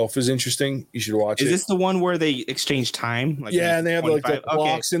story itself is interesting. You should watch it. Is this the one where they exchange time? Like yeah, and they have like the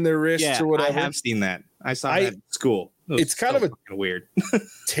blocks in their wrists or whatever. I have seen that. I saw that at school. It's kind of a weird,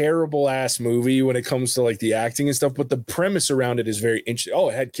 terrible ass movie when it comes to like the acting and stuff. But the premise around it is very interesting. Oh,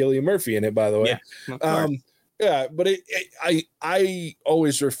 it had Cillian Murphy in it, by the way. Yeah, but I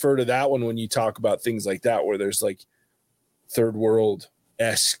always refer to that one when you talk about things like that, where there's like third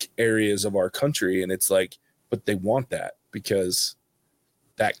world-esque areas of our country, and it's like, but they want that because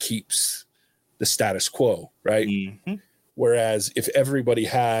that keeps the status quo, right? Mm-hmm. Whereas if everybody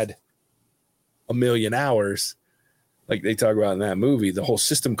had 1 million hours, like they talk about in that movie, the whole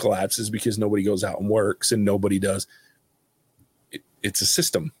system collapses because nobody goes out and works and nobody does. It's a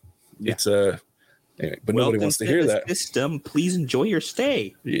system. Yeah. It's a, anyway, but nobody wants to hear that. System, please enjoy your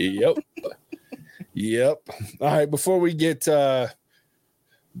stay. Yep. Yep. All right. Before we get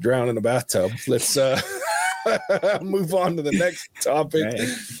drowned in a bathtub, let's move on to the next topic.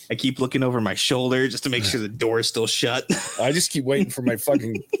 I keep looking over my shoulder just to make sure the door is still shut. I just keep waiting for my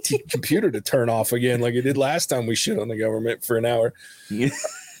fucking computer to turn off again, like it did last time we shit on the government for an hour.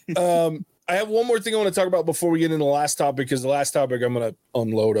 I have one more thing I want to talk about before we get into the last topic, because the last topic I'm going to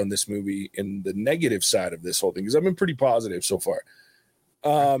unload on this movie in the negative side of this whole thing, because I've been pretty positive so far.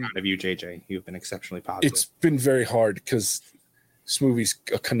 I'm proud of you, JJ. You've been exceptionally positive. It's been very hard because this movie's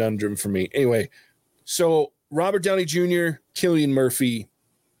a conundrum for me. Anyway, so Robert Downey Jr., Cillian Murphy,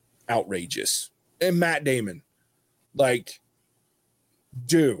 outrageous. And Matt Damon. Like,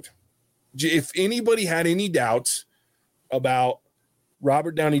 dude, if anybody had any doubts about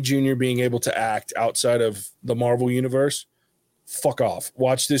Robert Downey Jr. being able to act outside of the Marvel universe, fuck off.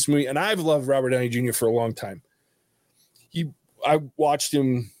 Watch this movie. And I've loved Robert Downey Jr. for a long time. I watched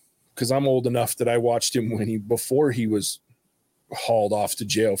him because I'm old enough that I watched him before he was hauled off to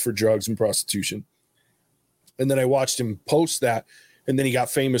jail for drugs and prostitution. And then I watched him post that, and then he got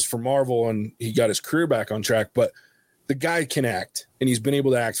famous for Marvel and he got his career back on track. But the guy can act, and he's been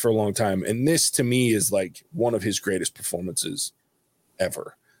able to act for a long time. And this to me is like one of his greatest performances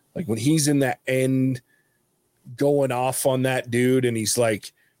ever. Like when he's in that end going off on that dude, and he's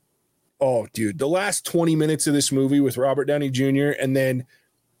like, oh, dude, the last 20 minutes of this movie with Robert Downey Jr. and then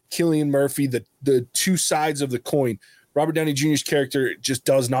Cillian Murphy, the two sides of the coin. Robert Downey Jr.'s character just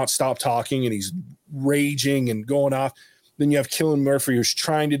does not stop talking, and he's raging and going off. Then you have Cillian Murphy, who's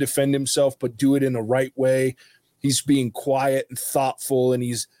trying to defend himself, but do it in the right way. He's being quiet and thoughtful, and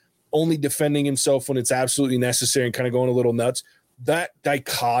he's only defending himself when it's absolutely necessary and kind of going a little nuts. That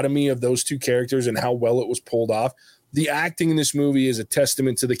dichotomy of those two characters and how well it was pulled off. The acting in this movie is a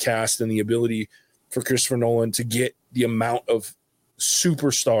testament to the cast and the ability for Christopher Nolan to get the amount of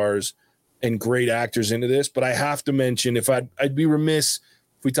superstars and great actors into this. But I have to mention, I'd be remiss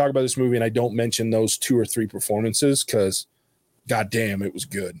if we talk about this movie and I don't mention those 2 or 3 performances, because goddamn, it was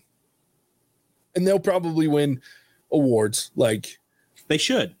good. And they'll probably win awards. Like they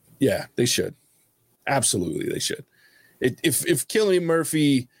should. Yeah, they should. Absolutely, they should. If Cillian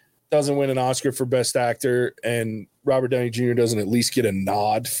Murphy doesn't win an Oscar for Best Actor and Robert Downey Jr. doesn't at least get a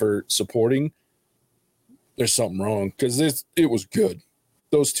nod for supporting, there's something wrong, because it was good.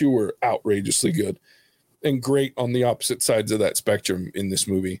 Those two were outrageously good and great on the opposite sides of that spectrum in this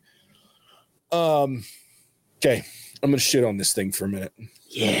movie. Okay, I'm gonna shit on this thing for a minute.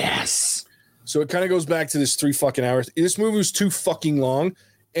 Yes. So it kind of goes back to this 3 fucking hours. This movie was too fucking long,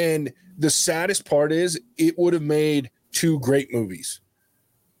 and the saddest part is it would have made 2 great movies.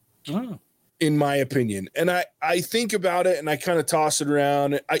 Oh. In my opinion. And I think about it and I kind of toss it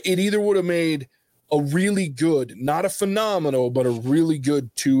around. It either would have made a really good, not a phenomenal, but a really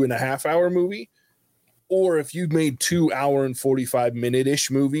good 2.5 hour movie. Or if you made 2 hour and 45 minute-ish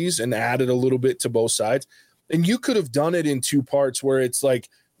movies and added a little bit to both sides, and you could have done it in 2 parts where it's like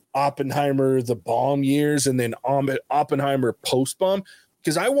Oppenheimer, the bomb years, and then Oppenheimer post-bomb,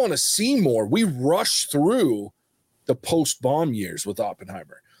 because I want to see more. We rush through the post-bomb years with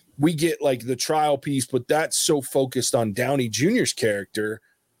Oppenheimer. We get like the trial piece, but that's so focused on Downey Jr.'s character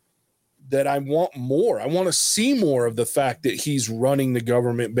that I want more. I want to see more of the fact that he's running the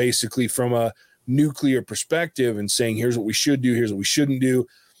government basically from a nuclear perspective and saying, here's what we should do, here's what we shouldn't do.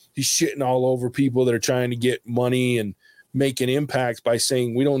 He's shitting all over people that are trying to get money and make an impact by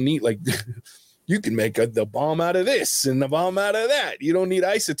saying, we don't need, like, you can make the bomb out of this and the bomb out of that. You don't need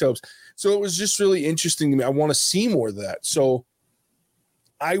isotopes. So it was just really interesting to me. I want to see more of that. So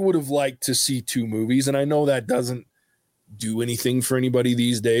I would have liked to see 2 movies, and I know that doesn't do anything for anybody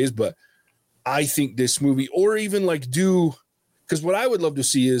these days, but I think this movie, or even like because what I would love to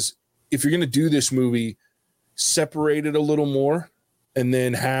see is, if you're going to do this movie, separate it a little more and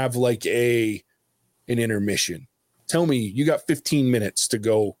then have like an intermission. Tell me you got 15 minutes to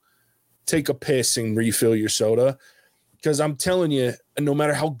go take a piss and refill your soda, because I'm telling you, no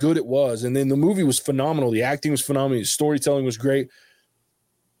matter how good it was, and then the movie was phenomenal, the acting was phenomenal, the storytelling was great,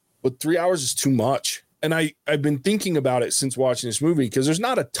 but 3 hours is too much. And I've been thinking about it since watching this movie, because there's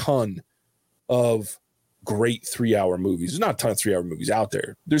not a ton of great 3 hour movies. There's not a ton of 3 hour movies out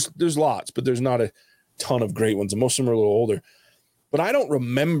there. There's lots, but there's not a ton of great ones. And most of them are a little older. But I don't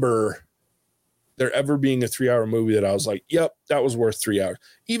remember there ever being a 3 hour movie that I was like, yep, that was worth 3 hours.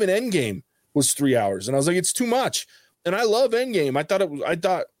 Even Endgame was 3 hours. And I was like, it's too much. And I love Endgame. I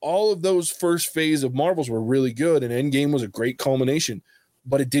thought all of those first phase of Marvels were really good. And Endgame was a great culmination.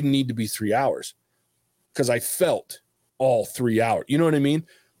 But it didn't need to be 3 hours, because I felt all 3 hours. You know what I mean?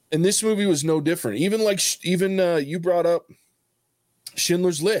 And this movie was no different. Even you brought up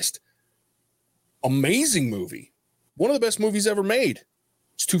Schindler's List. Amazing movie. One of the best movies ever made.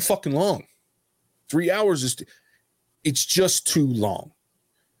 It's too fucking long. 3 hours it's just too long.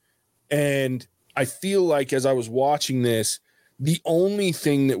 And I feel like as I was watching this, the only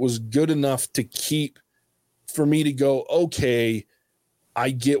thing that was good enough to keep for me to go, okay,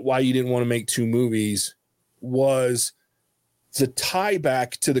 I get why you didn't want to make 2 movies, was the tie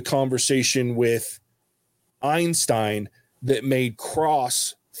back to the conversation with Einstein that made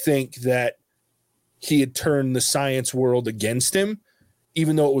Cross think that he had turned the science world against him,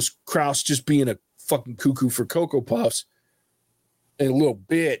 even though it was Krauss just being a fucking cuckoo for Cocoa Puffs and a little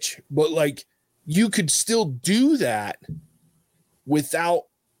bitch. But like, you could still do that without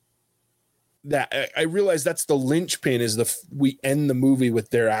that. I realize that's the linchpin, is we end the movie with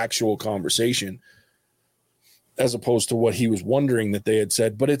their actual conversation as opposed to what he was wondering that they had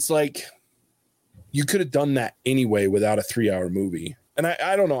said. But it's like, you could have done that anyway without a 3 hour movie. And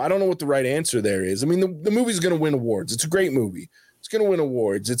I don't know. I don't know what the right answer there is. I mean, the movie's going to win awards. It's a great movie. It's going to win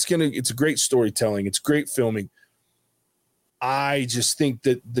awards. It's a great storytelling. It's great filming. I just think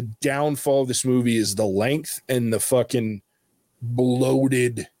that the downfall of this movie is the length and the fucking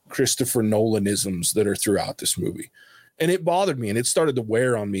bloated Christopher Nolanisms that are throughout this movie. And it bothered me, and it started to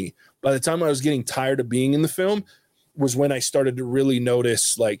wear on me. By the time I was getting tired of being in the film was when I started to really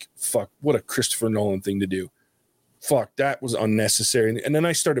notice, like, fuck, what a Christopher Nolan thing to do. Fuck, that was unnecessary. And then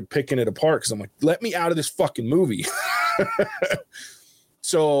I started picking it apart because I'm like, let me out of this fucking movie.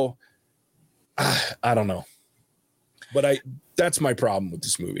 So I don't know. But that's my problem with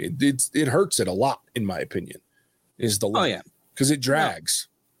this movie. It hurts it a lot, in my opinion, is the length. Oh, yeah. Because it drags.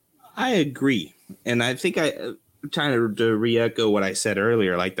 I agree. And I think I'm trying to re-echo what I said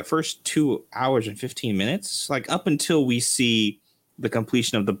earlier. Like, the first 2 hours and 15 minutes, like up until we see the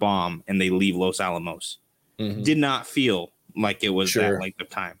completion of the bomb and they leave Los Alamos, did not feel like it was that length of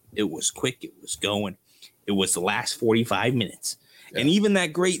time. It was quick. It was going. It was the last 45 minutes. Yeah. And even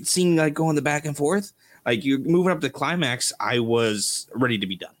that great scene, like going the back and forth, like you're moving up to the climax, I was ready to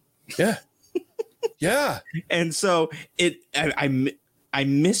be done. Yeah. Yeah. And so I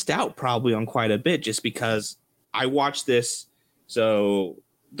missed out probably on quite a bit just because I watched this. So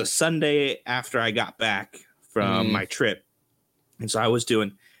the Sunday after I got back from my trip. And so I was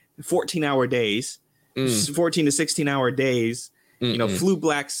doing 14-hour days. 14 to 16 hour days, flew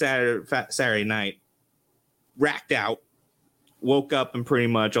black Saturday night, racked out, woke up, and pretty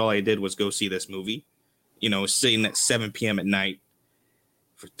much all I did was go see this movie, sitting at 7 p.m. at night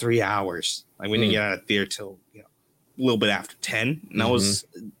for 3 hours. Like, we didn't get out of theater till, a little bit after 10. And I was,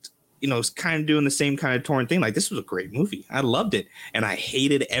 was kind of doing the same kind of torn thing. Like, this was a great movie. I loved it. And I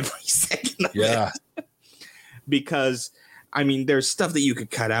hated every second of it. Because, I mean, there's stuff that you could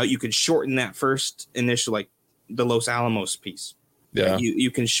cut out. You could shorten that first initial, like the Los Alamos piece. Yeah.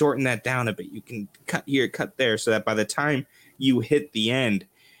 You can shorten that down a bit. You can cut here, cut there, so that by the time you hit the end,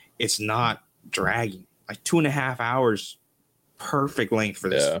 it's not dragging. Like 2.5 hours, perfect length for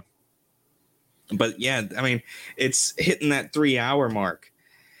this. Yeah. But yeah, I mean, it's hitting that 3 hour mark.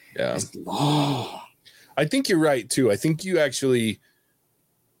 Yeah. It's long. I think you're right too. I think you actually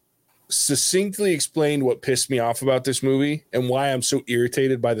succinctly explained what pissed me off about this movie and why I'm so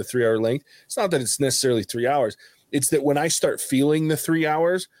irritated by the 3 hour length. It's not that it's necessarily 3 hours. It's that when I start feeling the 3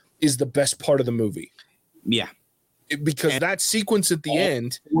 hours is the best part of the movie. Yeah. Because that sequence at the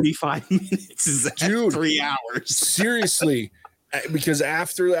end, 45 minutes is 3 hours. Seriously. Because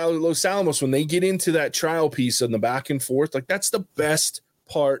after Los Alamos, when they get into that trial piece and the back and forth, like that's the best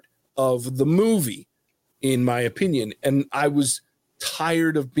part of the movie, in my opinion. And I was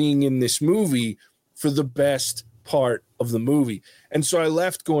tired of being in this movie for the best part of the movie. And so I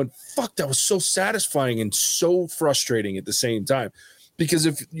left going, fuck, that was so satisfying and so frustrating at the same time. Because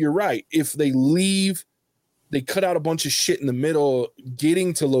if you're right, if they leave, they cut out a bunch of shit in the middle,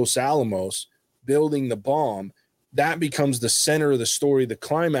 getting to Los Alamos, building the bomb, that becomes the center of the story, the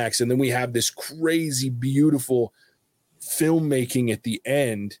climax. And then we have this crazy, beautiful filmmaking at the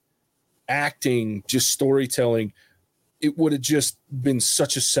end, acting, just storytelling. It would have just been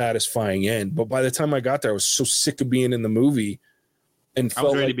such a satisfying end. But by the time I got there, I was so sick of being in the movie and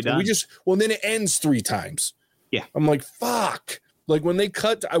felt like then it ends 3 times. Yeah. I'm like, fuck. Like when they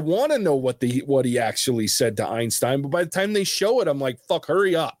cut, I want to know what he actually said to Einstein. But by the time they show it, I'm like, fuck,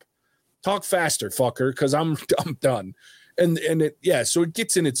 hurry up. Talk faster, fucker, because I'm done. And it, yeah, so it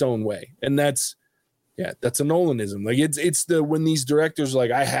gets in its own way. And that's a Nolanism. Like it's when these directors are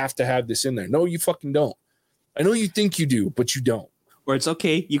like, I have to have this in there. No, you fucking don't. I know you think you do, but you don't. Or it's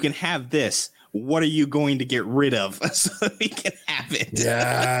okay, you can have this. What are you going to get rid of so we can have it?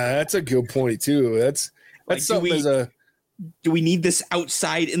 Yeah, that's a good point too. That's like, something do we need this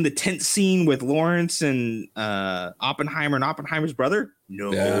outside in the tent scene with Lawrence and Oppenheimer and Oppenheimer's brother?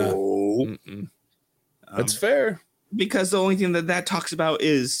 No. Yeah. That's fair. Because the only thing that talks about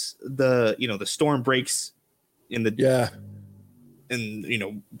is the storm breaks in the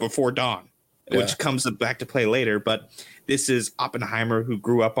before dawn, which comes back to play later. But this is Oppenheimer who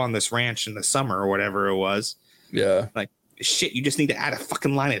grew up on this ranch in the summer or whatever it was. Yeah. Like shit, you just need to add a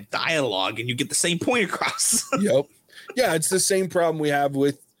fucking line of dialogue and you get the same point across. Yep. Yeah, it's the same problem we have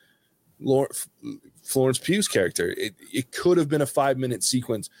with Florence Pugh's character. It could have been a 5-minute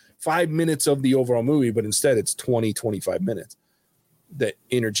sequence, 5 minutes of the overall movie, but instead it's 25 minutes that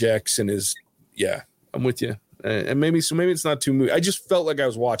interjects and is, I'm with you. And maybe it's not 2 movies. I just felt like I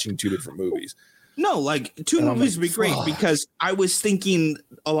was watching 2 different movies. No, like 2 movies would be great because I was thinking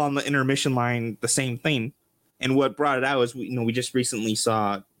along the intermission line the same thing. And what brought it out was we just recently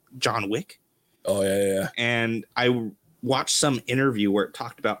saw John Wick. Oh, yeah. And I watched some interview where it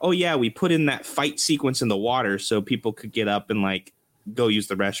talked about, we put in that fight sequence in the water so people could get up and like go use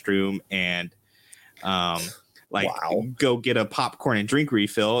the restroom and go get a popcorn and drink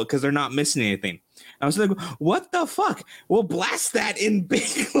refill because they're not missing anything. I was like, what the fuck? We'll blast that in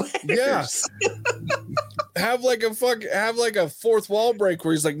big letters. Yeah. have like a fourth wall break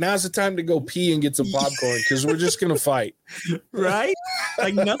where he's like, now's the time to go pee and get some popcorn because we're just gonna fight. Right?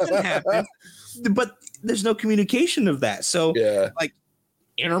 Like nothing happened. But there's no communication of that. So like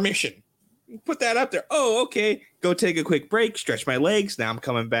intermission. Put that up there. Oh, okay. Go take a quick break, stretch my legs. Now I'm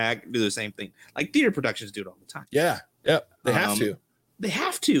coming back, do the same thing. Like theater productions do it all the time. Yeah. Yep. They have to. They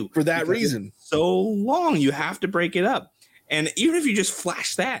have to. For that reason. So long. You have to break it up. And even if you just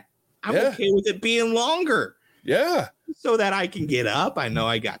flash that, I'm okay with it being longer. Yeah. So that I can get up. I know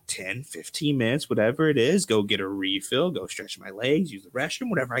I got 10, 15 minutes, whatever it is. Go get a refill, go stretch my legs, use the restroom,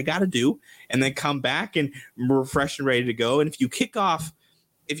 whatever I got to do. And then come back and refreshed and ready to go. And if you're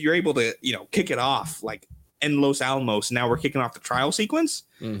able to, kick it off like in Los Alamos, now we're kicking off the trial sequence.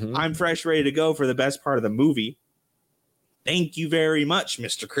 Mm-hmm. I'm fresh, ready to go for the best part of the movie. Thank you very much,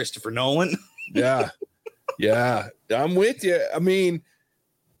 Mr. Christopher Nolan. Yeah. I'm with you. I mean,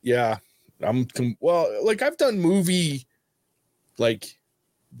 yeah. I've done movie like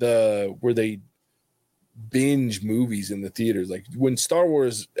where they binge movies in the theaters. Like when Star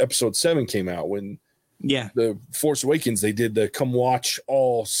Wars Episode 7 came out, when Yeah. The Force Awakens, they did the come watch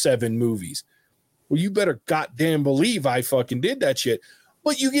all 7 movies. Well, you better goddamn believe I fucking did that shit.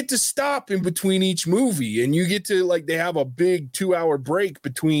 But you get to stop in between each movie, and you get to, like, they have a big 2-hour break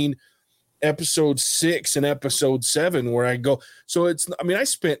between episode 6 and episode 7 where I go. So I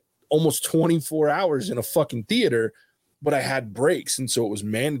spent almost 24 hours in a fucking theater, but I had breaks, and so it was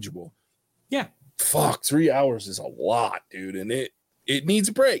manageable. Yeah. Fuck, 3 hours is a lot, dude, and it needs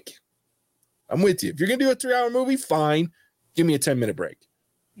a break. I'm with you. If you're going to do a 3-hour movie, fine. Give me a 10-minute break.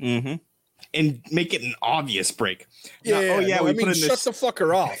 Mm-hmm. And make it an obvious break. Yeah. Shut the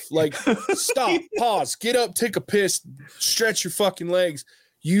fucker off. Like, stop, pause, get up, take a piss, stretch your fucking legs.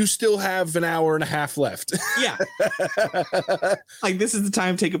 You still have an hour and a half left. Yeah. Like, this is the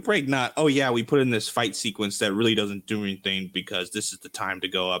time to take a break. Not, oh, yeah, we put in this fight sequence that really doesn't do anything because this is the time to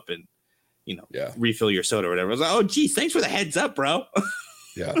go up and, refill your soda or whatever. I was like, oh, geez, thanks for the heads up, bro.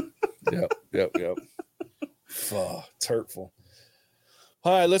 Yeah. Yep. Fuck, it's hurtful.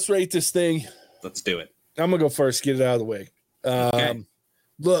 All right, let's rate this thing. Let's do it. I'm going to go first, get it out of the way. Okay.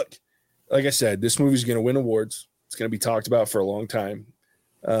 Look, like I said, this movie's going to win awards. It's going to be talked about for a long time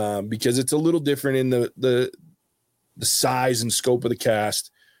because it's a little different in the size and scope of the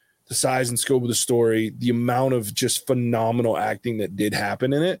cast, the size and scope of the story, the amount of just phenomenal acting that did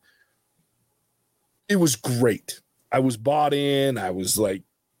happen in it. It was great. I was bought in. I was like,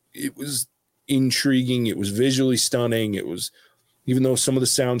 it was intriguing. It was visually stunning. It was, even though some of the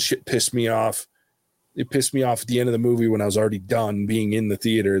sound shit pissed me off, it pissed me off at the end of the movie when I was already done being in the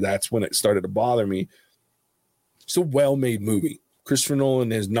theater. That's when it started to bother me. It's a well-made movie. Christopher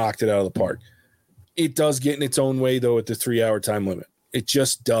Nolan has knocked it out of the park. It does get in its own way, though, at the 3-hour time limit. It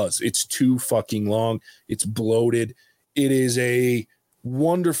just does. It's too fucking long. It's bloated. It is a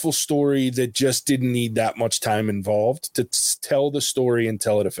wonderful story that just didn't need that much time involved to tell the story and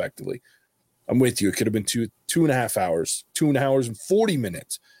tell it effectively. I'm with you. It could have been 2.5 hours, 2 hours and 40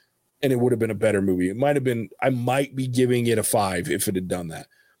 minutes, and it would have been a better movie. It might have been, I might be giving it a 5 if it had done that.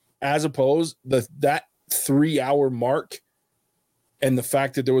 As opposed, that 3-hour mark and the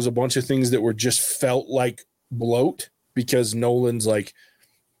fact that there was a bunch of things that were just felt like bloat because Nolan's like,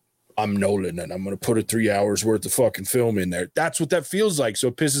 I'm Nolan and I'm going to put a 3 hours worth of fucking film in there. That's what that feels like. So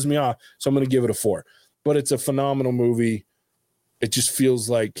it pisses me off. So I'm going to give it a 4. But it's a phenomenal movie. It just feels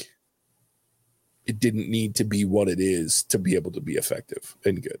like it didn't need to be what it is to be able to be effective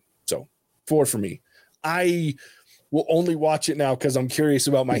and good. So 4 for me. I will only watch it now because I'm curious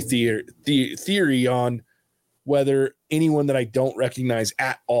about my theory on whether anyone that I don't recognize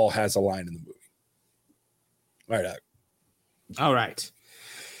at all has a line in the movie. All right, Alec. All right.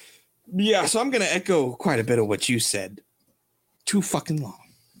 Yeah, so I'm going to echo quite a bit of what you said. Too fucking long.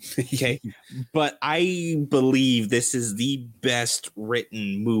 Okay. But I believe this is the best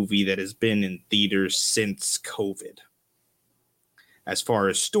written movie that has been in theaters since COVID. As far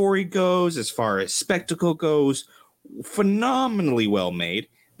as story goes, as far as spectacle goes, phenomenally well made.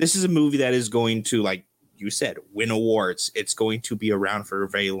 This is a movie that is going to, like you said, win awards. It's going to be around for a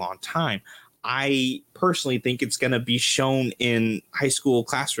very long time. I personally think it's going to be shown in high school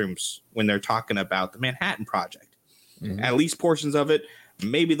classrooms when they're talking about the Manhattan Project. Mm-hmm. At least portions of it,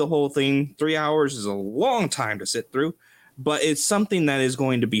 maybe the whole thing. 3 hours is a long time to sit through, but it's something that is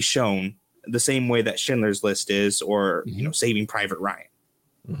going to be shown the same way that Schindler's List is, or Saving Private Ryan.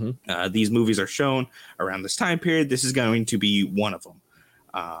 Mm-hmm. These movies are shown around this time period. This is going to be one of them.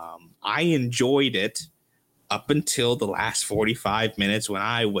 I enjoyed it up until the last 45 minutes when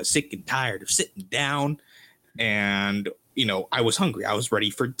I was sick and tired of sitting down and, I was hungry. I was ready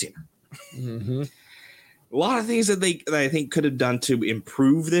for dinner. Mm-hmm. A lot of things that I think could have done to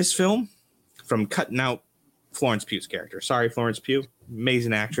improve this film, from cutting out Florence Pugh's character. Sorry, Florence Pugh,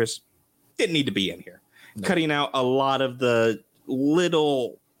 amazing actress. Didn't need to be in here. No. Cutting out a lot of the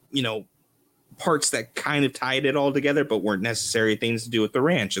little, parts that kind of tied it all together, but weren't necessary things to do with the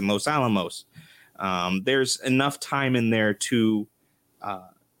ranch and Los Alamos. There's enough time in there to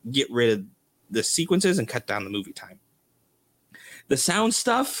get rid of the sequences and cut down the movie time. The sound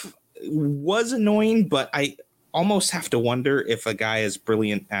stuff was annoying, but I almost have to wonder if a guy as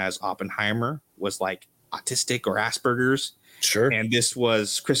brilliant as Oppenheimer was like autistic or Asperger's. Sure. And this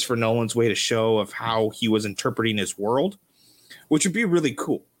was Christopher Nolan's way to show of how he was interpreting his world, which would be really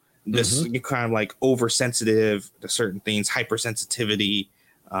cool. This kind of like oversensitive to certain things, hypersensitivity,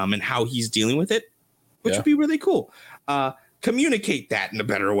 and how he's dealing with it, which would be really cool. Communicate that in a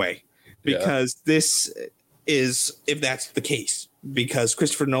better way, because this is, if that's the case, because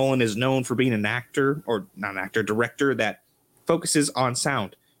Christopher Nolan is known for being an actor, or not an actor, director that focuses on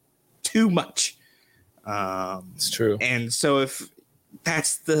sound too much. It's true. And so if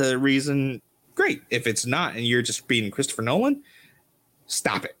that's the reason great. If it's not, and you're just being Christopher Nolan,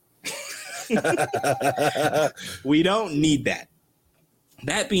 stop it. We don't need that.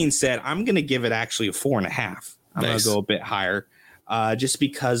 That being said, I'm going to give it actually a 4.5. I'm going to go a bit higher, just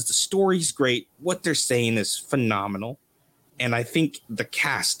because the story's great. What they're saying is phenomenal. And I think the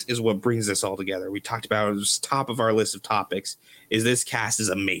cast is what brings this all together. We talked about it was top of our list of topics, is this cast is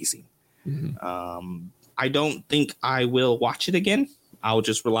amazing. Mm-hmm. I don't think I will watch it again. I'll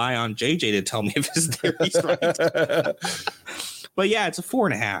just rely on JJ to tell me if his theory's right. But yeah, it's a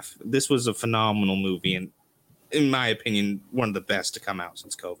 4.5. This was a phenomenal movie, and in my opinion, one of the best to come out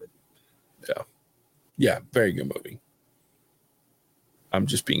since COVID. Yeah, very good movie. I'm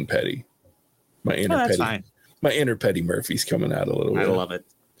just being petty. My inner petty Murphy's coming out a little bit. I love it.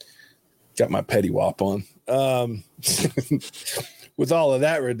 Got my petty wop on. With all of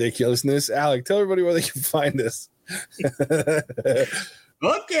that ridiculousness, Alec, tell everybody where they can find us.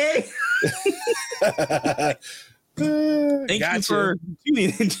 Okay. Thank you for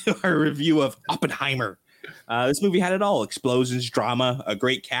tuning into our review of Oppenheimer. This movie had it all: explosions, drama, a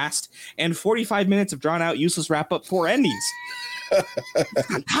great cast, and 45 minutes of drawn-out, useless wrap-up for endings.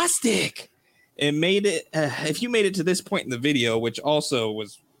 Fantastic! It made it. If you made it to this point in the video, which also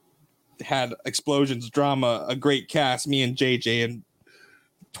had explosions, drama, a great cast, me and JJ, and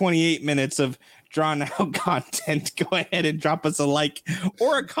 28 minutes of drawn-out content, go ahead and drop us a like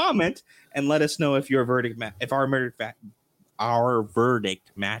or a comment and let us know if your verdict, our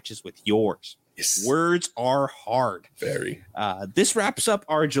verdict matches with yours. Yes. Words are hard. Very. This wraps up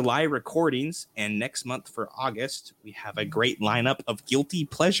our July recordings, and next month for August, we have a great lineup of guilty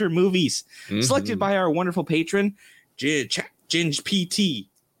pleasure movies selected by our wonderful patron, Chat Ginge PT.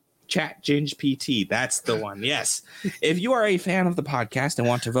 That's the one. Yes. If you are a fan of the podcast and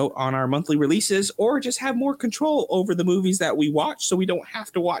want to vote on our monthly releases, or just have more control over the movies that we watch so we don't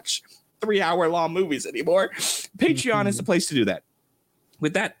have to watch 3-hour-long movies anymore, Patreon is the place to do that.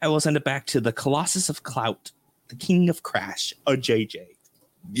 With that, I will send it back to the Colossus of Clout, the King of Crash, JJ.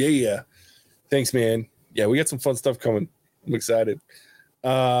 Yeah. Thanks, man. Yeah, we got some fun stuff coming. I'm excited.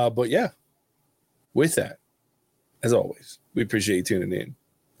 But yeah, with that, as always, we appreciate you tuning in.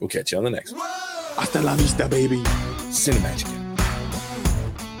 We'll catch you on the next one. Hasta la vista, baby. Cinemagic.